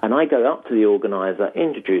 And I go up to the organizer,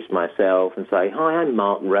 introduce myself, and say, "Hi, I'm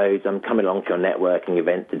Mark Rhodes. I'm coming along to your networking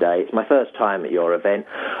event today. It's my first time at your event.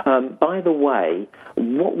 By the way,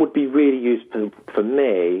 what would be really useful for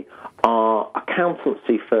me are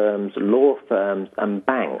accountancy firms, law firms, and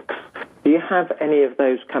banks. Do you have any of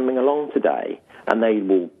those coming along today?" And they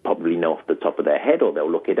will probably know off the top of their head, or they'll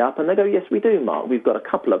look it up, and they go, "Yes, we do, Mark. We've got a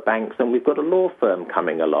couple of banks, and we've got a law firm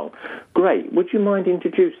coming along." "Great. Would you mind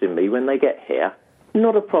introducing me when they get here?"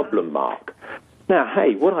 "Not a problem, Mark." Now,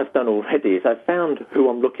 hey, what I've done already is I've found who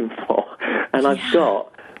I'm looking for, and I've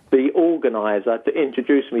got the organizer to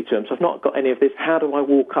introduce me to them. So I've not got any of this, how do I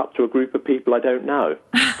walk up to a group of people I don't know?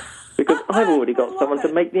 Because I've already got someone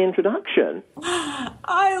to make the introduction.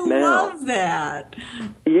 I love that.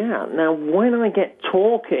 Yeah. Now, when I get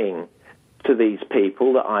talking to these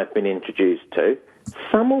people that I've been introduced to,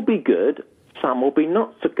 some will be good, some will be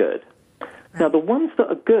not so good. Now, the ones that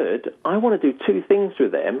are good, I want to do 2 things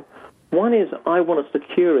with them. One is I want to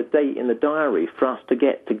secure a date in the diary for us to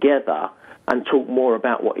get together and talk more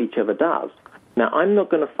about what each other does. Now, I'm not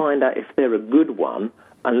going to find out if they're a good one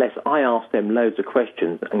unless I ask them loads of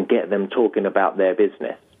questions and get them talking about their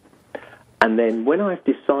business. And then when I've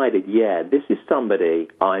decided, yeah, this is somebody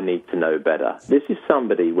I need to know better, this is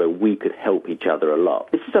somebody where we could help each other a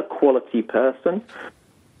lot, this is a quality person,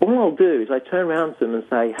 all I'll do is I turn around to them and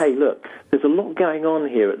say, "Hey, look, there's a lot going on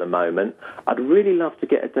here at the moment. I'd really love to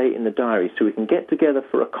get a date in the diary so we can get together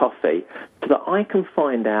for a coffee so that I can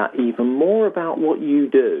find out even more about what you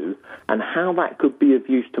do and how that could be of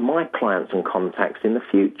use to my clients and contacts in the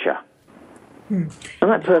future." And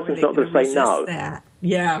that person's not going to say no. That?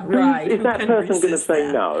 Yeah, right. Is that person going to say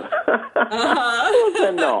no? Of course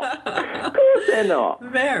they're not. Of course they're not.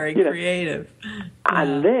 Very creative.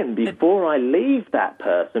 And then before I leave that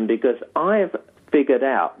person, because I've figured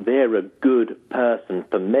out they're a good person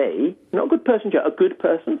for me, not a good person, a good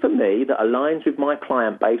person for me that aligns with my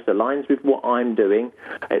client base, aligns with what I'm doing,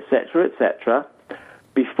 etc.,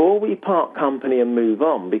 before we part company and move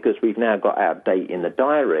on, because we've now got our date in the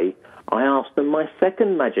diary, I ask them my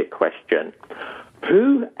second magic question.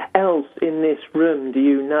 Who else in this room do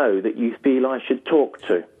you know that you feel I should talk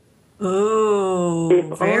to?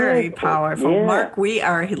 Oh, very powerful. Yeah. Mark, we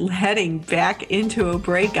are heading back into a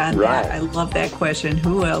break on that. I love that question.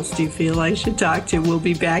 Who else do you feel I should talk to? We'll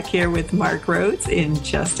be back here with Mark Rhodes in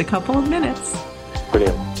just a couple of minutes.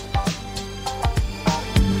 Brilliant.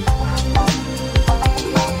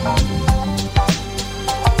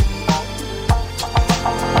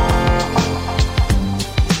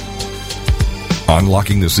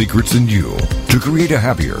 Unlocking the secrets in you to create a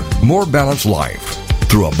happier, more balanced life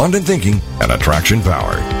through abundant thinking and attraction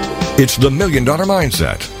power. It's the $1 Million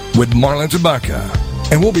Mindset with Marla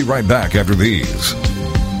Tabaka. And we'll be right back after these.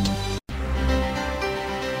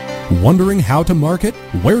 Wondering how to market,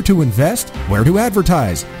 where to invest, where to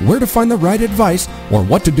advertise, where to find the right advice, or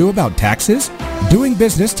what to do about taxes? Doing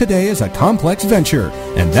business today is a complex venture,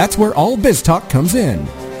 and that's where All Biz Talk comes in.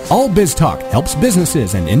 All Biz Talk helps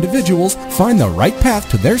businesses and individuals find the right path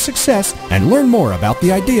to their success and learn more about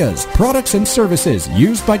the ideas, products, and services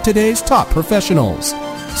used by today's top professionals.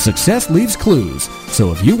 Success leaves clues,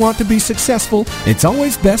 so if you want to be successful, it's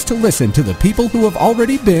always best to listen to the people who have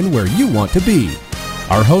already been where you want to be.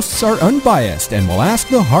 Our hosts are unbiased and will ask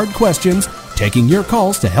the hard questions taking your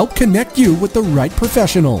calls to help connect you with the right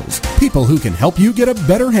professionals, people who can help you get a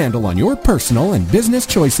better handle on your personal and business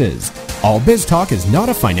choices. All Biz Talk is not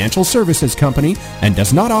a financial services company and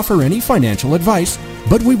does not offer any financial advice,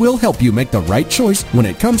 but we will help you make the right choice when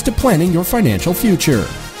it comes to planning your financial future.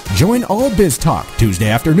 Join All Biz Talk Tuesday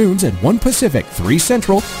afternoons at 1 Pacific, 3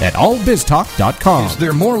 Central at allbiztalk.com. Is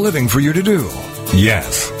there more living for you to do?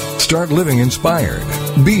 Yes. Start living inspired.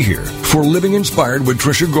 Be here for Living Inspired with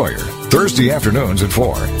Tricia Goyer. Thursday afternoons at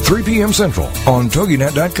 4, 3 p.m. Central on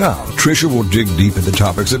TogiNet.com. Tricia will dig deep into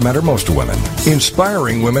topics that matter most to women,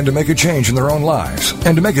 inspiring women to make a change in their own lives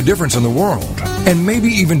and to make a difference in the world, and maybe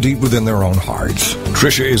even deep within their own hearts.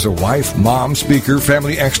 Tricia is a wife, mom, speaker,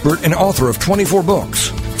 family expert, and author of 24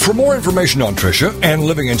 books. For more information on Tricia and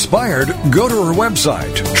Living Inspired, go to her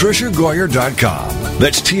website, TriciaGoyer.com.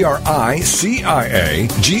 That's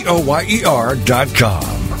TriciaGoyer.com.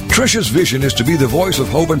 Tricia's vision is to be the voice of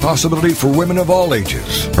hope and possibility for women of all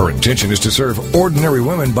ages. Her intention is to serve ordinary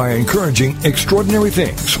women by encouraging extraordinary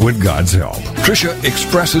things with God's help. Tricia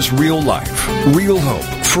expresses real life, real hope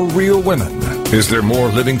for real women. Is there more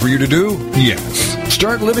living for you to do? Yes.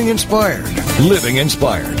 Start living inspired. Living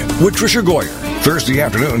Inspired with Tricia Goyer. Thursday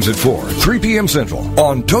afternoons at 4, 3 p.m. Central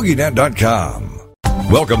on TogiNet.com.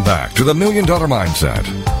 Welcome back to the $1 Million Mindset.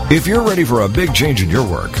 If you're ready for a big change in your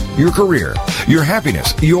work, your career, your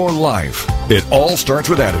happiness, your life, it all starts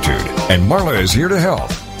with attitude. And Marla is here to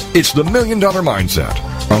help. It's the $1 Million Mindset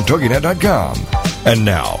on TogiNet.com. And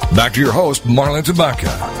now, back to your host, Marla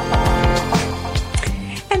Tabaka.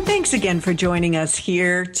 Thanks again for joining us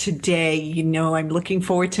here today. You know, I'm looking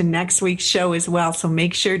forward to next week's show as well, so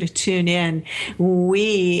make sure to tune in.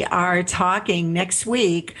 We are talking next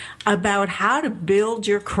week about how to build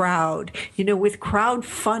your crowd. You know, with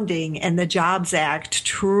crowdfunding and the Jobs Act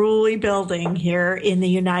truly building here in the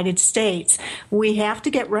United States, we have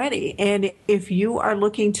to get ready. And if you are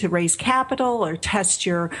looking to raise capital or test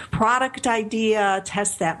your product idea,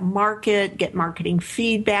 test that market, get marketing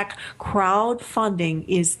feedback, crowdfunding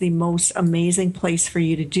is the most amazing place for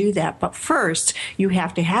you to do that. But first, you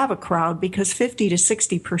have to have a crowd, because 50 to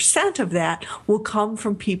 60% of that will come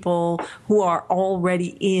from people who are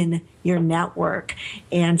already in your network.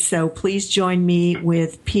 And so please join me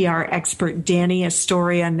with PR expert Danny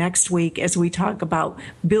Astoria next week as we talk about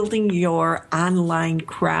building your online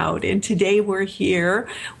crowd. And today we're here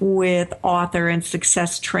with author and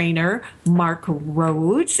success trainer Mark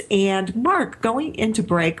Rhodes. And Mark, going into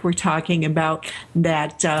break, we're talking about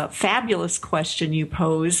that fabulous question you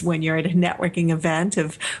pose when you're at a networking event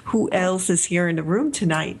of who else is here in the room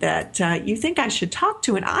tonight that you think I should talk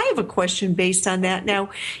to. And I have a question based on that. Now,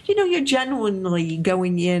 you know, you're genuinely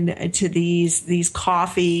going in to these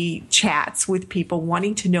coffee chats with people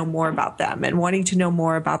wanting to know more about them and wanting to know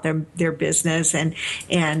more about their business and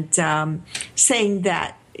saying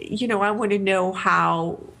that, you know, I want to know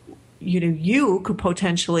how, you know, you could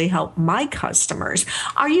potentially help my customers.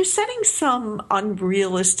 Are you setting some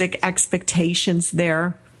unrealistic expectations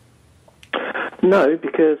there? No,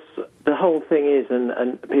 because the whole thing is,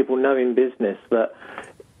 and people know in business that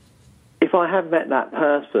if I have met that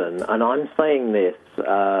person and I'm saying this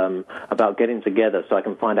about getting together so I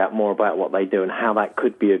can find out more about what they do and how that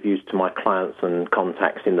could be of use to my clients and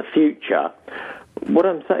contacts in the future, what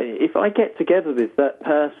I'm saying, if I get together with that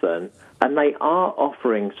person and they are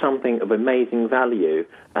offering something of amazing value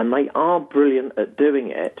and they are brilliant at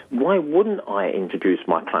doing it, why wouldn't I introduce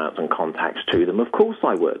my clients and contacts to them? Of course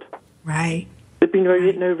I would. Right. There'd be no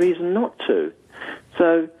reason not to.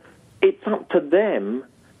 So it's up to them.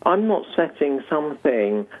 I'm not setting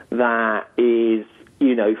something that is,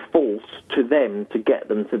 you know, false to them to get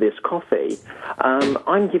them to this coffee.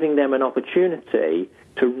 I'm giving them an opportunity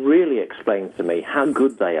to really explain to me how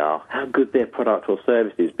good they are, how good their product or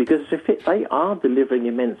service is. Because if they are delivering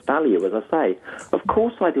immense value, as I say, of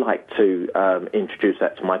course I'd like to introduce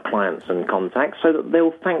that to my clients and contacts so that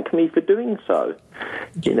they'll thank me for doing so.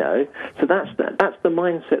 You know, so that's the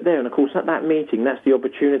mindset there. And of course, at that meeting, that's the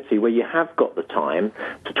opportunity where you have got the time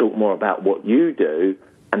to talk more about what you do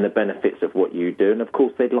and the benefits of what you do. And of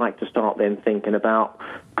course, they'd like to start then thinking about,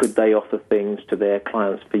 could they offer things to their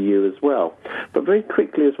clients for you as well? But very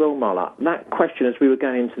quickly as well, Marla, that question as we were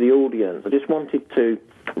going into the audience, I just wanted to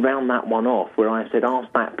round that one off where I said, ask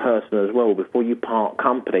that person as well before you part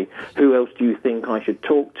company, who else do you think I should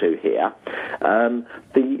talk to here?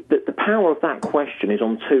 The power of that question is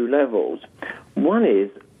on two levels. One is,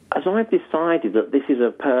 as I've decided that this is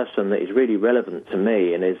a person that is really relevant to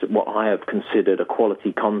me and is what I have considered a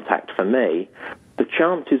quality contact for me, the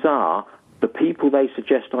chances are the people they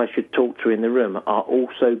suggest I should talk to in the room are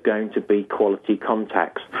also going to be quality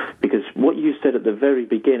contacts. Because what you said at the very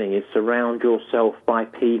beginning is surround yourself by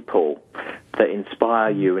people that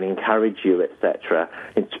inspire you and encourage you, etc.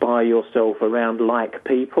 Inspire yourself around like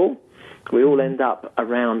people. We all end up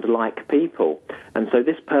around like people. And so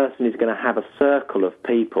this person is going to have a circle of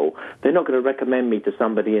people. They're not going to recommend me to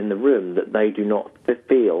somebody in the room that they do not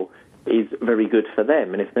feel is very good for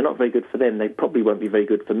them. And if they're not very good for them, they probably won't be very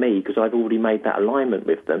good for me because I've already made that alignment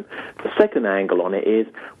with them. The second angle on it is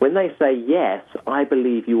when they say, yes, I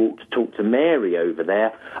believe you ought to talk to Mary over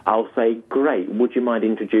there, I'll say, great, would you mind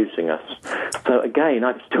introducing us? So again,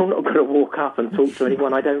 I'm still not going to walk up and talk to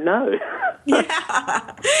anyone I don't know.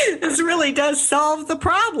 Yeah, this really does solve the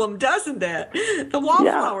problem, doesn't it? The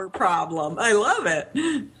wallflower problem. I love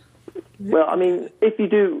it. Well, I mean, if you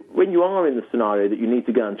do, when you are in the scenario that you need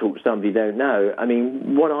to go and talk to somebody you don't know, I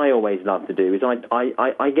mean, what I always love to do is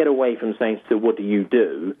I get away from saying, so what do you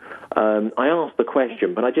do? I ask the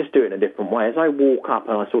question, but I just do it in a different way. As I walk up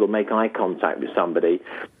and I sort of make eye contact with somebody,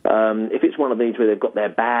 if it's one of these where they've got their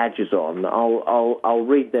badges on, I'll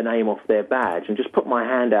read their name off their badge and just put my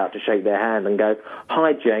hand out to shake their hand and go,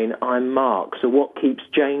 hi, Jane, I'm Mark. So what keeps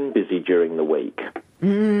Jane busy during the week?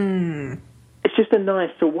 It's just a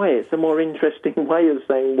nicer way. It's a more interesting way of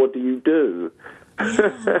saying, what do you do?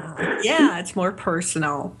 Yeah, it's more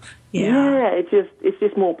personal. Yeah, it's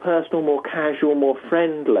just more personal, more casual, more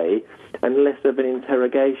friendly, and less of an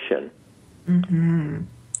interrogation. Mm-hmm.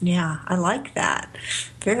 Yeah, I like that.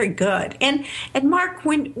 Very good. And Mark,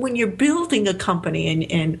 when you're building a company,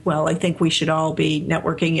 and well, I think we should all be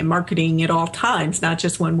networking and marketing at all times, not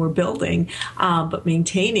just when we're building, but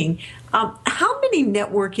maintaining. How many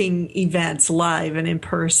networking events, live and in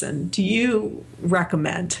person, do you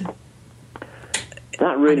recommend?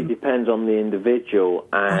 That really depends on the individual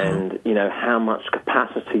and, how much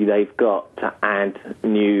capacity they've got to add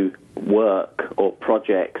new work or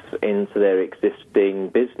projects into their existing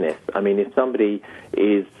business. I mean, if somebody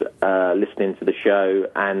is listening to the show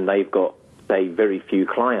and they've got, say, very few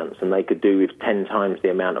clients and they could do with 10 times the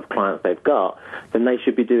amount of clients they've got, then they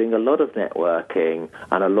should be doing a lot of networking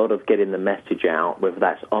and a lot of getting the message out, whether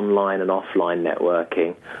that's online and offline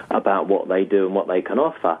networking, about what they do and what they can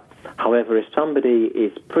offer. However, if somebody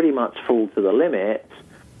is pretty much full to the limit,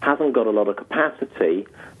 hasn't got a lot of capacity,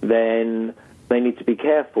 then they need to be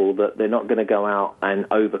careful that they're not going to go out and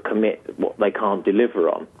overcommit what they can't deliver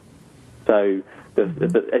on. So,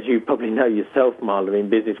 as you probably know yourself, Marla, in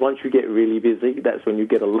business, once you get really busy, that's when you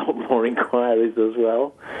get a lot more inquiries as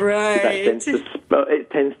well. Right. It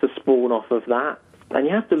tends to spawn off of that. And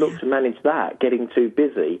you have to look to manage that, getting too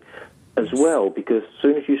busy as well, because as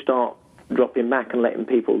soon as you start dropping back and letting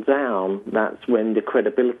people down, that's when the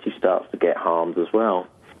credibility starts to get harmed as well.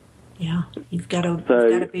 Yeah, you've got to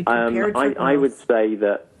be prepared for I would say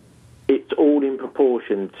that it's all in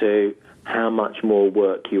proportion to how much more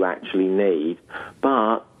work you actually need,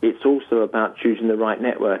 but it's also about choosing the right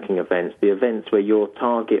networking events, the events where your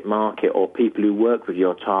target market or people who work with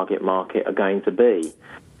your target market are going to be.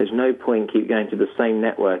 There's no point keep going to the same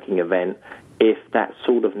networking event if that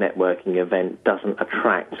sort of networking event doesn't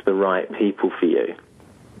attract the right people for you.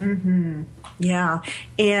 Mm-hmm. Yeah,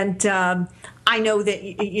 and I know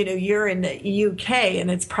that you're in the UK, and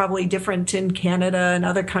it's probably different in Canada and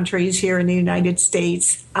other countries here in the United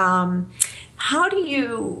States. How do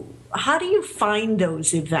you find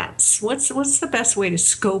those events? What's the best way to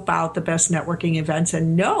scope out the best networking events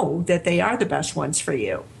and know that they are the best ones for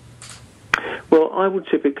you? Well, I would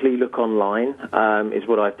typically look online, is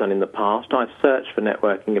what I've done in the past. I've searched for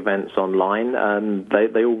networking events online.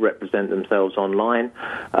 They all represent themselves online.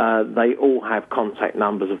 They all have contact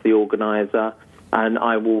numbers of the organizer, and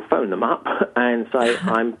I will phone them up and say,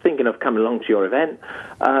 I'm thinking of coming along to your event.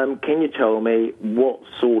 Can you tell me what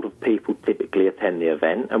sort of people typically attend the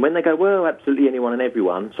event? And when they go, well, absolutely anyone and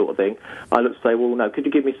everyone sort of thing, I look to say, well, no, could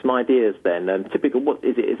you give me some ideas then? Typical, what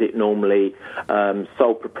is it? Is it normally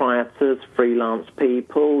sole proprietors, freelance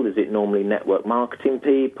people? Is it normally network marketing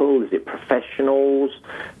people? Is it professionals?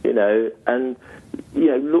 And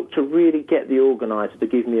look to really get the organizer to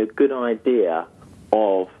give me a good idea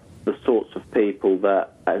of the sorts of people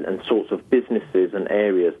that and sorts of businesses and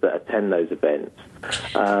areas that attend those events.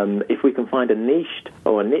 If we can find a niche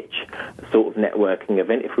or a niche sort of networking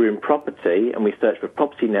event, if we're in property and we search for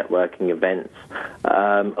property networking events,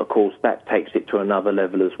 of course that takes it to another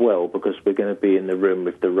level as well, because we're going to be in the room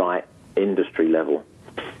with the right industry level.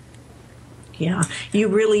 Yeah, you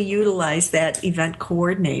really utilize that event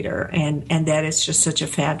coordinator, and that is just such a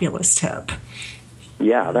fabulous tip.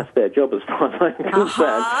 Yeah, that's their job as far as I'm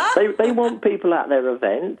concerned. They want people at their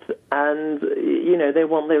events, and they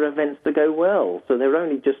want their events to go well. So they're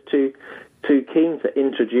only just too keen to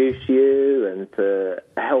introduce you and to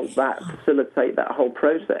help facilitate that whole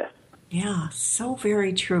process. Yeah, so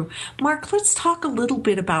very true. Mark, let's talk a little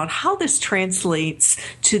bit about how this translates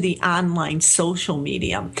to the online social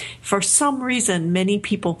media. For some reason, many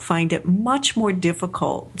people find it much more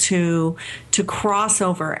difficult to cross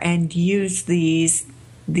over and use these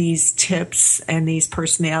tips and these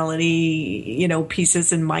personality,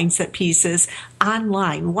 pieces and mindset pieces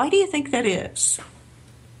online. Why do you think that is?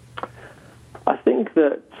 I think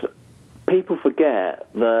that people forget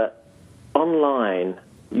that online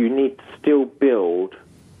you need to still build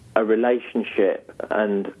a relationship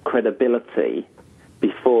and credibility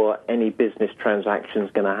before any business transaction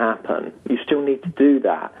is going to happen. You still need to do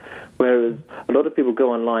that. Whereas a lot of people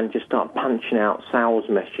go online and just start punching out sales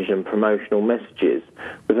messages and promotional messages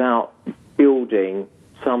without building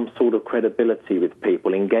some sort of credibility with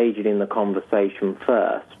people, engaging in the conversation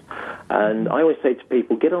first. And I always say to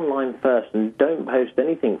people, get online first and don't post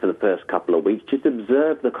anything for the first couple of weeks. Just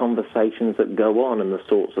observe the conversations that go on and the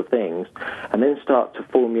sorts of things, and then start to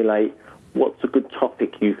formulate what's a good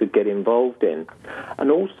topic you could get involved in.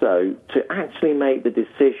 And also to actually make the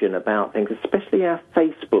decision about things, especially our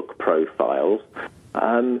Facebook profiles.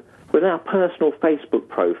 With our personal Facebook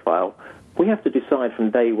profile, we have to decide from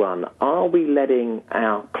day one, are we letting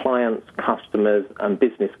our clients, customers and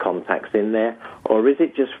business contacts in there, or is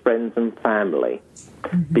it just friends and family?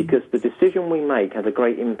 Mm-hmm. Because the decision we make has a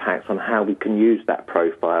great impact on how we can use that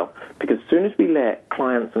profile. Because as soon as we let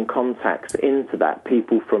clients and contacts into that,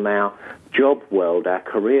 people from our job world, our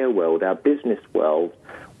career world, our business world,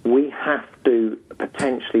 we have to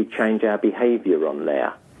potentially change our behavior on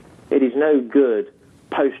there. It is no good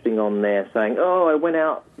posting on there saying, I went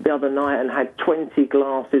out the other night and had 20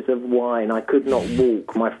 glasses of wine. I could not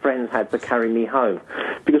walk. My friends had to carry me home.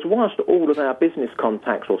 Because whilst all of our business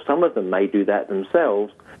contacts, or some of them may do that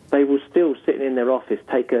themselves, they will still, sitting in their office,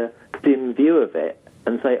 take a dim view of it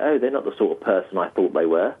and say, they're not the sort of person I thought they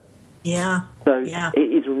were. Yeah. So it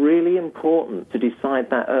is really important to decide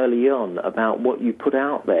that early on about what you put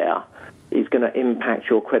out there is going to impact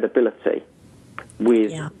your credibility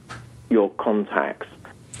with your contacts.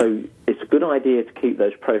 So it's a good idea to keep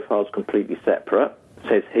those profiles completely separate. It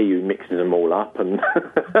says here you mixes them all up and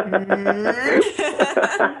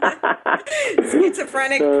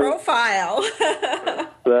schizophrenic profile.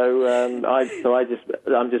 I'm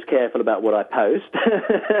just careful about what I post.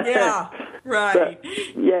 Yeah, right.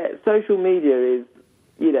 But, social media is,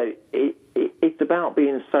 it's about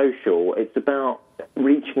being social. It's about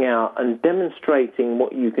reaching out and demonstrating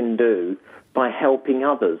what you can do by helping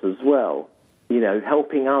others as well.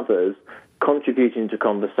 Helping others, contributing to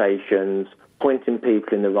conversations, pointing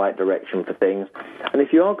people in the right direction for things. And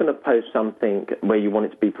if you are going to post something where you want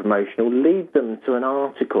it to be promotional, lead them to an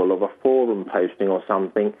article or a forum posting or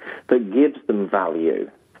something that gives them value.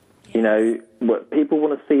 People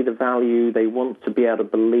want to see the value. They want to be able to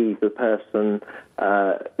believe the person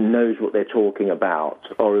knows what they're talking about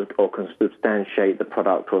or can substantiate the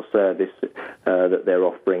product or service that they're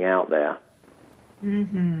offering out there.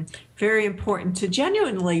 Mm-hmm. Very important to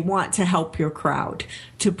genuinely want to help your crowd,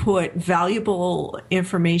 to put valuable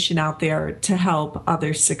information out there to help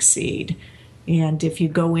others succeed. And if you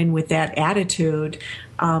go in with that attitude,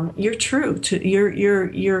 you're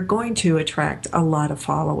going to attract a lot of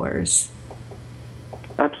followers.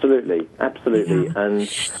 Absolutely. Yeah. And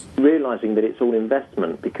realizing that it's all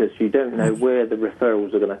investment, because you don't know where the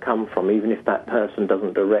referrals are going to come from, even if that person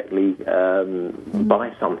doesn't directly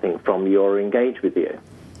buy something from you or engage with you.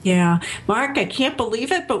 Yeah. Mark, I can't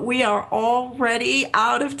believe it, but we are already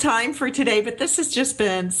out of time for today. But this has just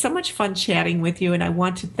been so much fun chatting with you, and I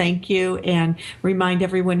want to thank you and remind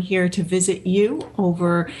everyone here to visit you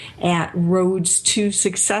over at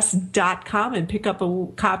roads2success.com and pick up a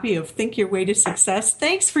copy of Think Your Way to Success.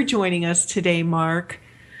 Thanks for joining us today, Mark.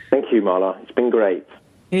 Thank you, Marla. It's been great.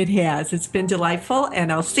 It has. It's been delightful,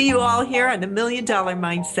 and I'll see you all here on the $1 Million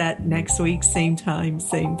Mindset next week, same time,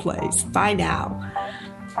 same place. Bye now.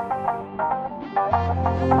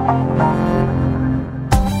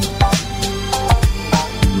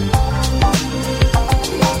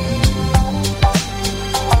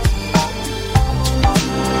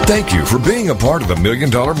 Thank you for being a part of the $1 Million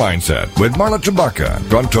Mindset with Marla Tabaka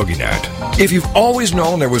from TogiNet. If you've always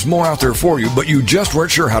known there was more out there for you, but you just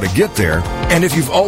weren't sure how to get there, and if you've always